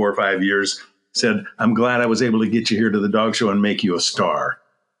 Seinfeld, for 4 or 5 years. Said, "I'm glad I was able to get you here to the dog show and make you a star."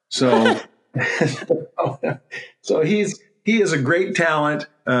 So, so he is a great talent,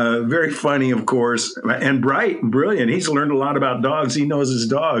 very funny, of course, and bright and brilliant. He's learned a lot about dogs. He knows his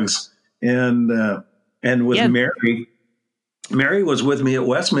dogs, and with Mary was with me at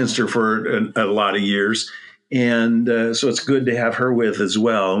Westminster for a lot of years. And so it's good to have her with as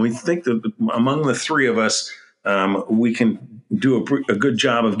well. And we think that among the three of us, we can do a good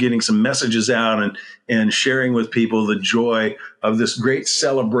job of getting some messages out and sharing with people the joy of this great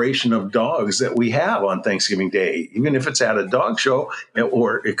celebration of dogs that we have on Thanksgiving Day. Even if it's at a dog show,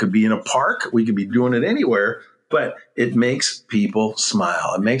 or it could be in a park, we could be doing it anywhere. But it makes people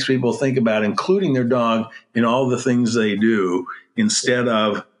smile. It makes people think about including their dog in all the things they do, instead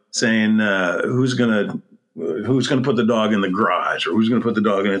of saying, who's going to put the dog in the garage, or who's going to put the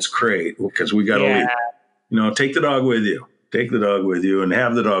dog in its crate, because we got to leave. Take the dog with you. Take the dog with you, and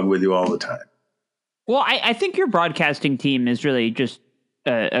have the dog with you all the time. Well, I think your broadcasting team is really just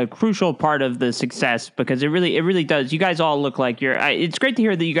a crucial part of the success, because it really does. You guys all look like it's great to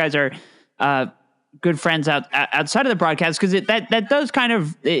hear that you guys are good friends outside of the broadcast, because that does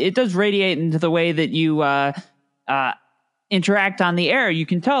it does radiate into the way that you interact on the air. You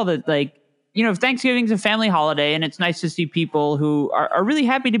can tell that, Thanksgiving's a family holiday, and it's nice to see people who are really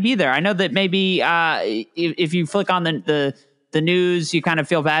happy to be there. I know that maybe if you flick on the news, you kind of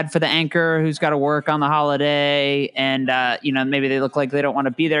feel bad for the anchor who's got to work on the holiday, and maybe they look like they don't want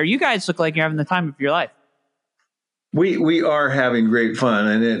to be there. You guys look like you're having the time of your life. We are having great fun,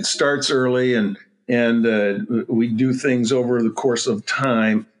 and it starts early, and we do things over the course of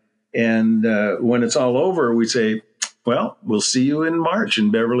time. And when it's all over, we say, "Well, we'll see you in March in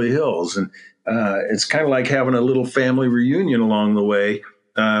Beverly Hills." And it's kind of like having a little family reunion along the way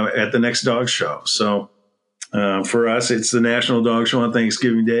at the next dog show. So for us, it's the National Dog Show on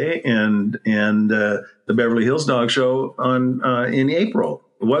Thanksgiving Day, and the Beverly Hills Dog Show in April.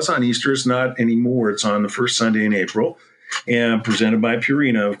 It was on Easter. It's not anymore. It's on the first Sunday in April, and presented by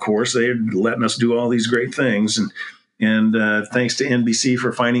Purina, of course. They're letting us do all these great things. And thanks to NBC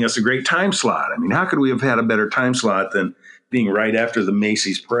for finding us a great time slot. I mean, how could we have had a better time slot than being right after the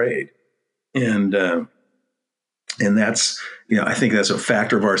Macy's parade? And that's, I think that's a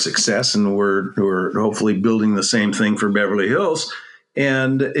factor of our success. And we're hopefully building the same thing for Beverly Hills.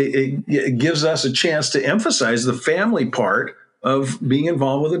 And it gives us a chance to emphasize the family part of being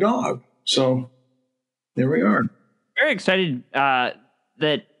involved with a dog. So there we are. Very excited that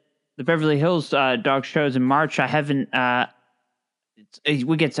the Beverly Hills dog shows in March. I haven't.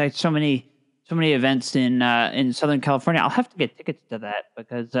 We get so many so many events in Southern California. I'll have to get tickets to that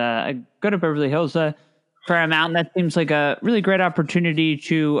because I go to Beverly Hills a fair amount. And that seems like a really great opportunity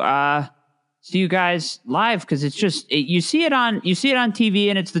to see you guys live because it's just you see it on TV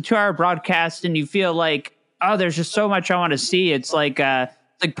and it's the 2-hour broadcast and you feel like, oh, there's just so much I want to see. It's like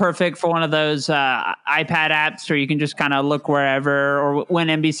perfect for one of those iPad apps where you can just kind of look wherever, or when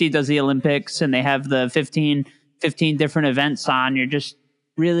NBC does the Olympics and they have the 15 different events on, you're just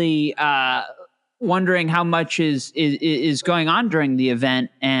really wondering how much is going on during the event.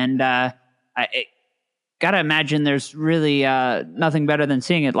 And I gotta imagine there's really nothing better than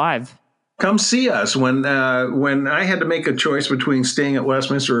seeing it live. Come see us. When I had to make a choice between staying at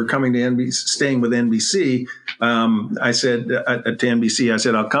Westminster or coming to NBC, staying with NBC, I said to NBC, I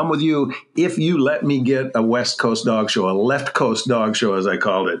said, I'll come with you if you let me get a West Coast dog show, a left coast dog show, as I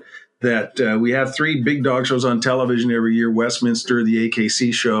called it. That we have 3 big dog shows on television every year: Westminster, the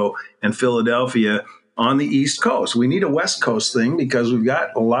AKC show, and Philadelphia on the East Coast. We need a West Coast thing because we've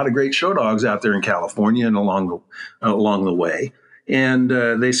got a lot of great show dogs out there in California and along the way. And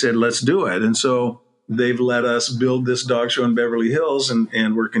they said, let's do it. And so they've let us build this dog show in Beverly Hills,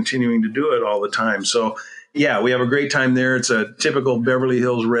 and we're continuing to do it all the time. So, yeah, we have a great time there. It's a typical Beverly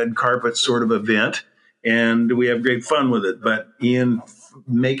Hills red carpet sort of event, and we have great fun with it. But, Ian,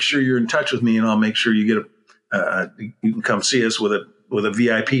 make sure you're in touch with me, and I'll make sure you get you can come see us with a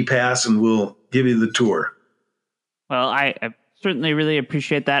VIP pass, and we'll give you the tour. Well, I certainly really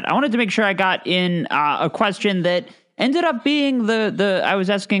appreciate that. I wanted to make sure I got in a question that ended up being I was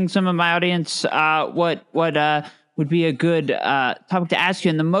asking some of my audience what would be a good topic to ask you,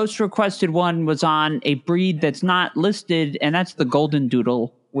 and the most requested one was on a breed that's not listed, and that's the Golden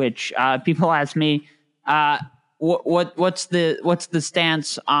Doodle, which people ask me what's the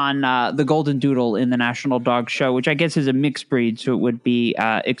stance on the Golden Doodle in the National Dog Show, which I guess is a mixed breed, so it would be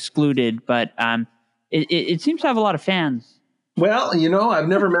excluded, but it seems to have a lot of fans. Well, I've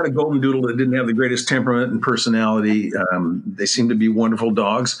never met a Golden Doodle that didn't have the greatest temperament and personality. They seem to be wonderful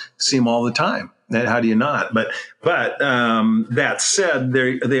dogs. See them all the time. How do you not? But that said,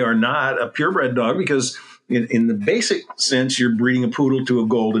 they are not a purebred dog because in the basic sense, you're breeding a poodle to a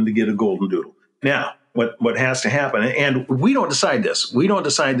golden to get a Golden Doodle. Now, what has to happen, and we don't decide this. We don't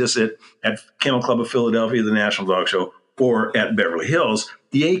decide this at Kennel Club of Philadelphia, the National Dog Show, or at Beverly Hills.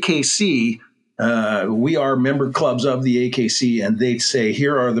 The AKC, we are member clubs of the AKC, and they say,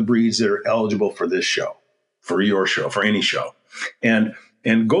 here are the breeds that are eligible for this show, for your show, for any show. And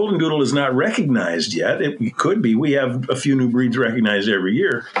Golden Doodle is not recognized yet. It could be. We have a few new breeds recognized every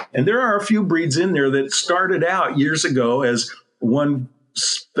year. And there are a few breeds in there that started out years ago as one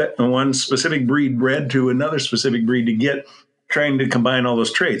specific breed bred to another specific breed trying to combine all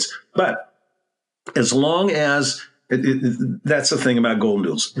those traits. But as long as that's the thing about Golden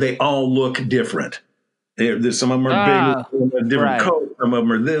Doodles. They all look different. Some of them are big, some of them are different coats, some of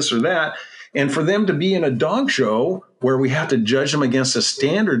them are this or that. And for them to be in a dog show where we have to judge them against a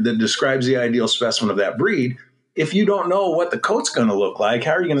standard that describes the ideal specimen of that breed, if you don't know what the coat's going to look like,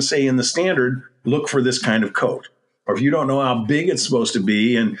 how are you going to say in the standard, look for this kind of coat? Or if you don't know how big it's supposed to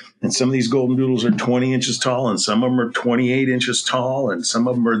be, and some of these Golden Doodles are 20 inches tall, and some of them are 28 inches tall, and some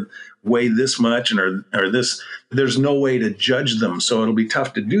of them weigh this much and are this, there's no way to judge them. So it'll be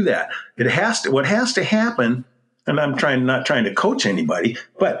tough to do that. What has to happen, and I'm not trying to coach anybody,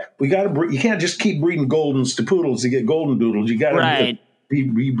 but you can't just keep breeding Goldens to Poodles to get Golden Doodles. You got to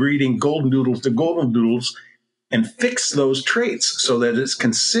be breeding Golden Doodles to Golden Doodles and fix those traits so that it's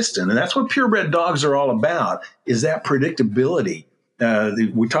consistent. And that's what purebred dogs are all about, is that predictability.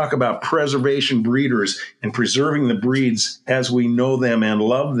 We talk about preservation breeders and preserving the breeds as we know them and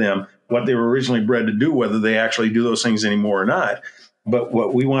love them, what they were originally bred to do, whether they actually do those things anymore or not. But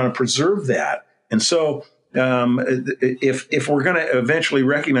what we want to preserve that. And so if we're going to eventually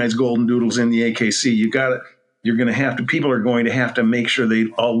recognize Golden Doodles in the AKC, people are going to have to make sure they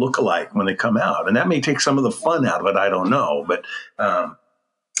all look alike when they come out. And that may take some of the fun out of it. I don't know. But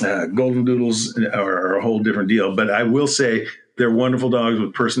Golden Doodles are a whole different deal. But I will say they're wonderful dogs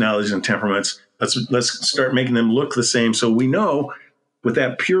with personalities and temperaments. Let's start making them look the same. So we know with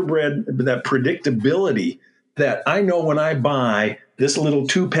that purebred, that predictability, that I know when I buy this little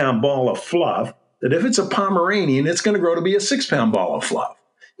 2-pound ball of fluff, that if it's a Pomeranian, it's going to grow to be a 6-pound ball of fluff.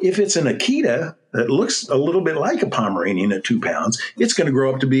 If it's an Akita that looks a little bit like a Pomeranian at 2 pounds, it's going to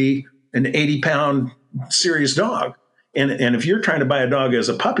grow up to be an 80-pound serious dog. And if you're trying to buy a dog as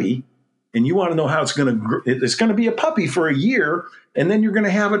a puppy and you want to know how it's going to be a puppy for a year, and then you're going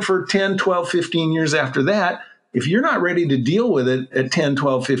to have it for 10, 12, 15 years after that. If you're not ready to deal with it at 10,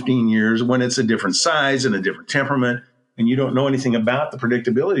 12, 15 years when it's a different size and a different temperament, and you don't know anything about the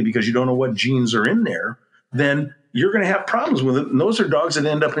predictability because you don't know what genes are in there, then you're going to have problems with it. And those are dogs that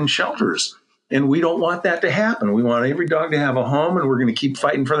end up in shelters. And we don't want that to happen. We want every dog to have a home, and we're going to keep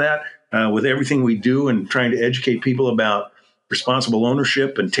fighting for that with everything we do and trying to educate people about responsible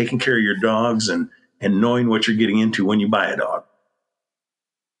ownership and taking care of your dogs and knowing what you're getting into when you buy a dog.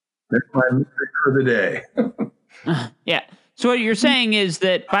 That's my message for the day. Yeah. So what you're saying is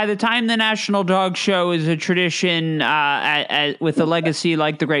that by the time the National Dog Show is a tradition with a legacy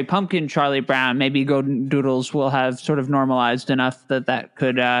like the Great Pumpkin, Charlie Brown, maybe Golden Doodles will have sort of normalized enough that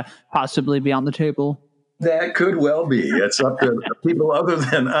could possibly be on the table. That could well be. It's up to people other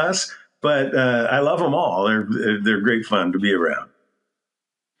than us, but I love them all. They're great fun to be around.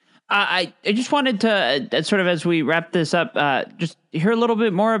 I just wanted to sort of, as we wrap this up, just hear a little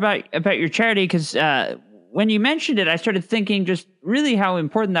bit more about your charity, because when you mentioned it, I started thinking just really how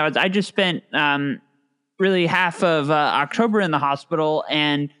important that was. I just spent really half of October in the hospital,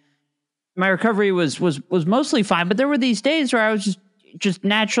 and my recovery was mostly fine. But there were these days where I was just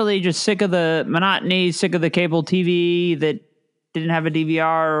naturally just sick of the monotony, sick of the cable TV that didn't have a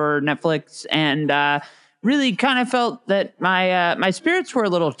DVR or Netflix, and really kind of felt that my spirits were a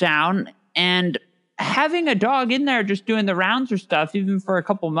little down. And having a dog in there just doing the rounds or stuff, even for a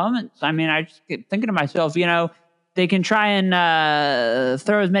couple moments, I mean, I just kept thinking to myself, they can try and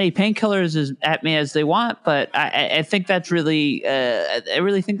throw as many painkillers at me as they want, but I think that's really, I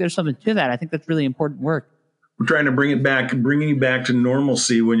really think there's something to that. I think that's really important work. We're trying to bringing you back to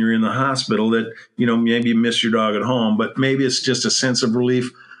normalcy when you're in the hospital. That maybe you miss your dog at home, but maybe it's just a sense of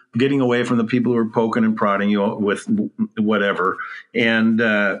relief, getting away from the people who are poking and prodding you with whatever, and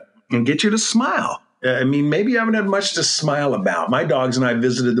get you to smile. I mean, maybe you haven't had much to smile about. My dogs and I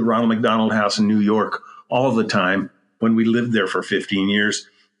visited the Ronald McDonald House in New York all the time when we lived there for 15 years.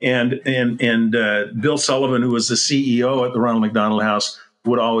 And Bill Sullivan, who was the CEO at the Ronald McDonald House,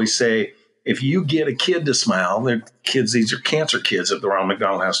 would always say, if you get a kid to smile, these are cancer kids at the Ronald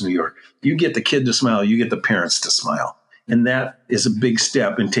McDonald House in New York. You get the kid to smile, you get the parents to smile. And that is a big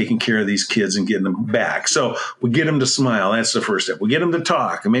step in taking care of these kids and getting them back. So we get them to smile. That's the first step. We get them to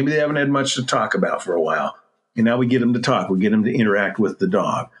talk. And maybe they haven't had much to talk about for a while. And now we get them to talk. We get them to interact with the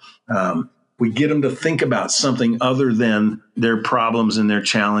dog. We get them to think about something other than their problems and their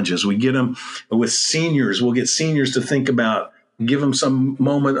challenges. We get them with seniors. We'll get seniors to think about, give them some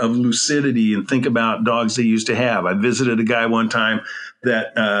moment of lucidity and think about dogs they used to have. I visited a guy one time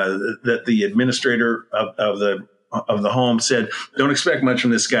that the administrator of the home said, don't expect much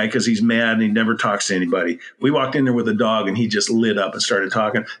from this guy because he's mad and he never talks to anybody. We walked in there with a dog and he just lit up and started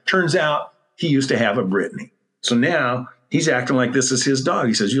talking. Turns out he used to have a Brittany. So now he's acting like this is his dog.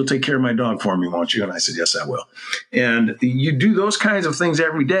 He says, you'll take care of my dog for me, won't you? And I said, yes, I will. And you do those kinds of things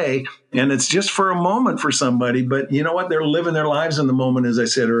every day, and it's just for a moment for somebody. But you know what? They're living their lives in the moment, as I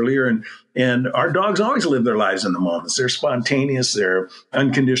said earlier. And our dogs always live their lives in the moments. They're spontaneous. They're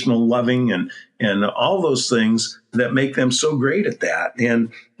unconditional loving and all those things that make them so great at that.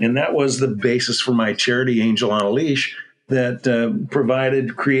 And that was the basis for my charity, Angel on a Leash, that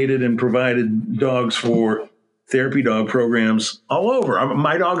created and provided dogs for therapy dog programs all over.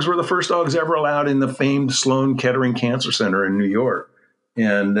 My dogs were the first dogs ever allowed in the famed Sloan Kettering Cancer Center in New York.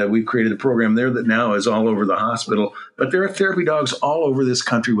 And we've created a program there that now is all over the hospital. But there are therapy dogs all over this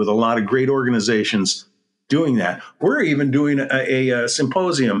country with a lot of great organizations doing that. We're even doing a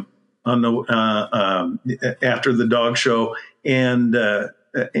symposium on the after the dog show and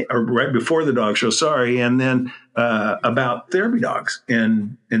or right before the dog show, and then about therapy dogs,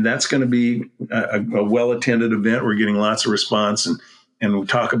 and that's going to be a well-attended event. We're getting lots of response, and we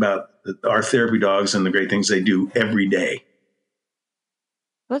talk about our therapy dogs and the great things they do every day.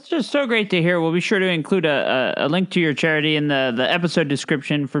 That's just so great to hear. We'll be sure to include a link to your charity in the episode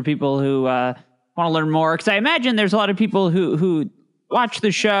description for people who want to learn more, because I imagine there's a lot of people who watch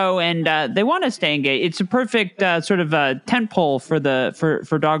the show and they want to stay engaged. It's a perfect sort of tentpole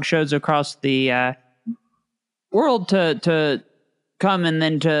for dog shows across the world to come, and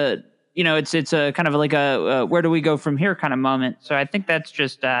then to it's a kind of like a where do we go from here kind of moment. So I think that's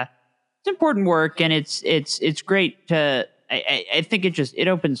just it's important work, and it's great to. I think it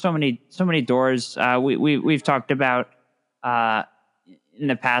opens so many doors. We've talked about in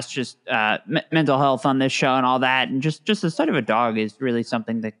the past, just mental health on this show and all that. And just the sight of a dog is really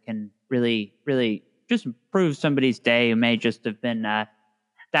something that can really, really just improve somebody's day who may just have been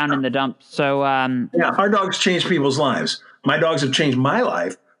down in the dumps. So, yeah, our dogs change people's lives. My dogs have changed my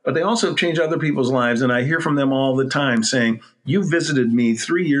life, but they also have changed other people's lives. And I hear from them all the time saying, you visited me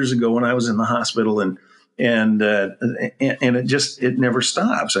 3 years ago when I was in the hospital, and and it never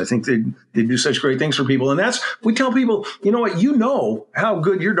stops. I think they do such great things for people. And we tell people, you know what, how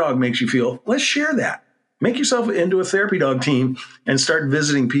good your dog makes you feel. Let's share that. Make yourself into a therapy dog team and start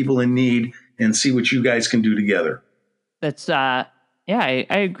visiting people in need and see what you guys can do together. That's I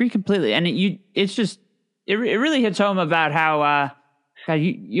agree completely. And it really hits home about how God,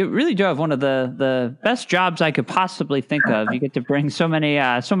 you really do have one of the best jobs I could possibly think of. You get to bring so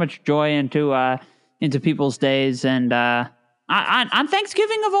much joy into people's days, and on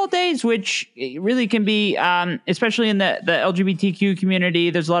Thanksgiving of all days, which really can be, especially in the LGBTQ community,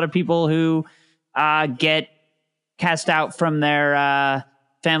 there's a lot of people who get cast out from their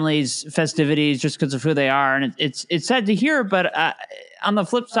families' festivities just because of who they are, and it's sad to hear. But on the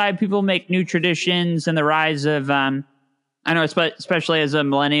flip side, people make new traditions, and the rise of I know, especially as a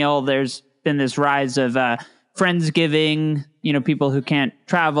millennial, there's been this rise of Friendsgiving. People who can't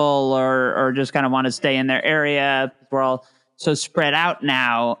travel or just kind of want to stay in their area. We're all so spread out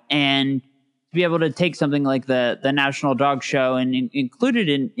now, and to be able to take something like the National Dog Show and include it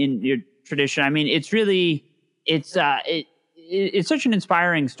in your tradition. I mean, it's really it's such an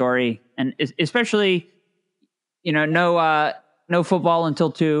inspiring story, and especially no football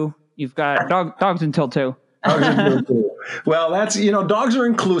until 2. You've got dogs until 2. Well, that's, dogs are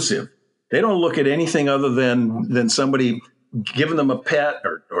inclusive. They don't look at anything other than somebody giving them a pet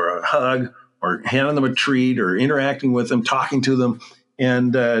or a hug or handing them a treat or interacting with them, talking to them.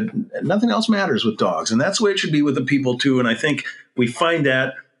 And nothing else matters with dogs. And that's the way it should be with the people, too. And I think we find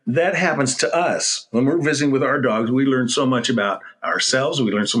that happens to us. When we're visiting with our dogs, we learn so much about ourselves.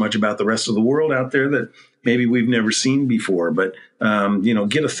 We learn so much about the rest of the world out there that maybe we've never seen before. But,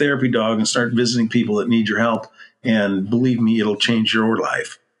 get a therapy dog and start visiting people that need your help. And believe me, it'll change your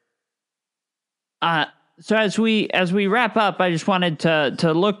life. So as we wrap up, I just wanted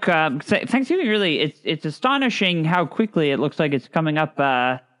to look. Thanksgiving really, it's astonishing how quickly it looks like it's coming up.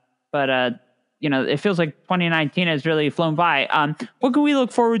 But it feels like 2019 has really flown by. What can we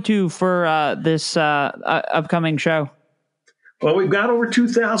look forward to for this upcoming show? Well, we've got over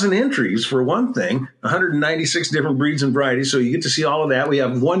 2,000 entries for one thing, 196 different breeds and varieties. So you get to see all of that. We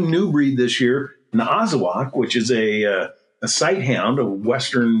have one new breed this year, an Azawak, which is a sight hound, a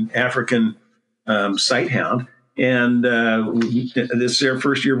Western African sight hound. And this is their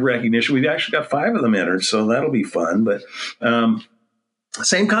first year of recognition. We've actually got 5 of them entered, so that'll be fun. But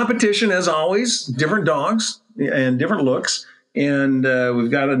same competition as always, different dogs and different looks. And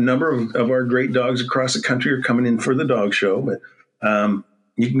we've got a number of our great dogs across the country are coming in for the dog show. But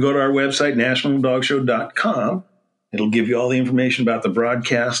you can go to our website, nationaldogshow.com. It'll give you all the information about the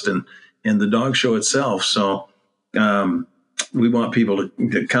broadcast and the dog show itself. So we want people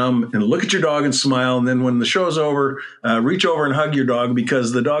to come and look at your dog and smile. And then when the show's over, reach over and hug your dog,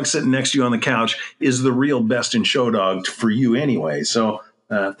 because the dog sitting next to you on the couch is the real best in show dog for you anyway. So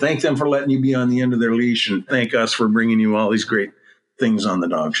thank them for letting you be on the end of their leash, and thank us for bringing you all these great things on the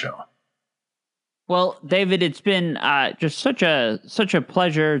dog show. Well, David, it's been just such a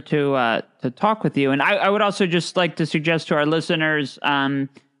pleasure to talk with you. And I would also just like to suggest to our listeners,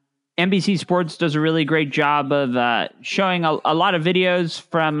 NBC Sports does a really great job of showing a lot of videos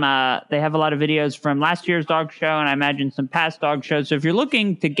from. They have a lot of videos from last year's dog show, and I imagine some past dog shows. So if you're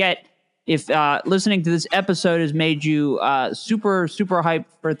looking to if listening to this episode has made you super hyped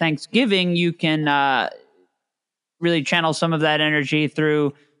for Thanksgiving, you can really channel some of that energy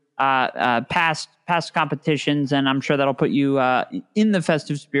through past competitions, and I'm sure that'll put you in the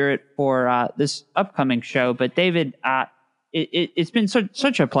festive spirit for this upcoming show. But David, it's been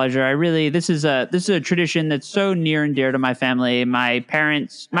such a pleasure. This is a tradition that's so near and dear to my family. My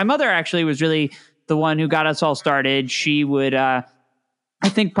mother actually was really the one who got us all started. She would, I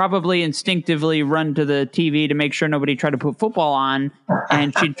think, probably instinctively run to the TV to make sure nobody tried to put football on,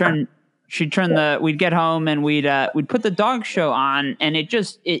 and we'd get home and we'd put the dog show on, and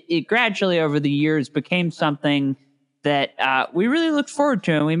it gradually over the years became something that we really looked forward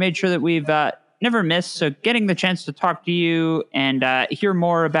to, and we made sure that we've never missed. So getting the chance to talk to you and hear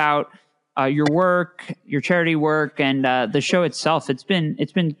more about your work, your charity work, and the show itself, it's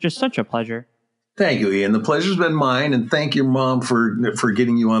been just such a pleasure. Thank you, Ian. The pleasure's been mine, and thank your mom for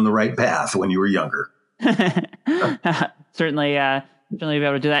getting you on the right path when you were younger. Certainly be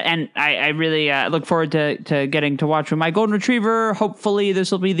able to do that. And I really look forward to getting to watch with my golden retriever. Hopefully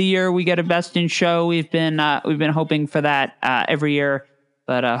this will be the year we get a best in show. We've been hoping for that every year,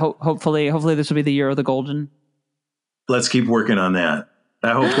 but hopefully this will be the year of the golden. Let's keep working on that.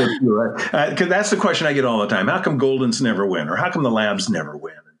 I hope that you're right. Because that's the question I get all the time. How come Goldens never win? Or how come the Labs never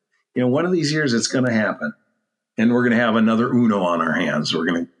win? One of these years it's going to happen. And we're going to have another Uno on our hands. We're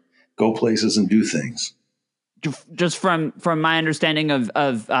going to go places and do things. just from my understanding of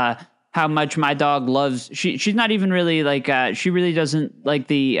how much my dog loves. She's not even really like she really doesn't like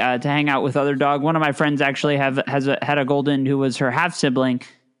the to hang out with other dog. One of my friends actually had a golden who was her half sibling,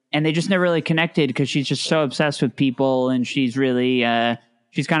 and they just never really connected because she's just so obsessed with people, and she's really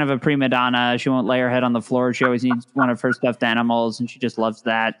she's kind of a prima donna. She won't lay her head on the floor. She always needs one of her stuffed animals, and she just loves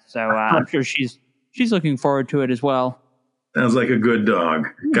that. So I'm sure she's looking forward to it as well. Sounds like a good dog.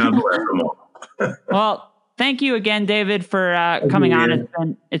 God bless them all. Well, thank you again, David, for coming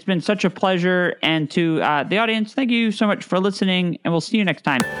on. It's been such a pleasure. And to the audience, thank you so much for listening, and we'll see you next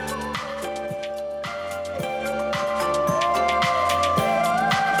time.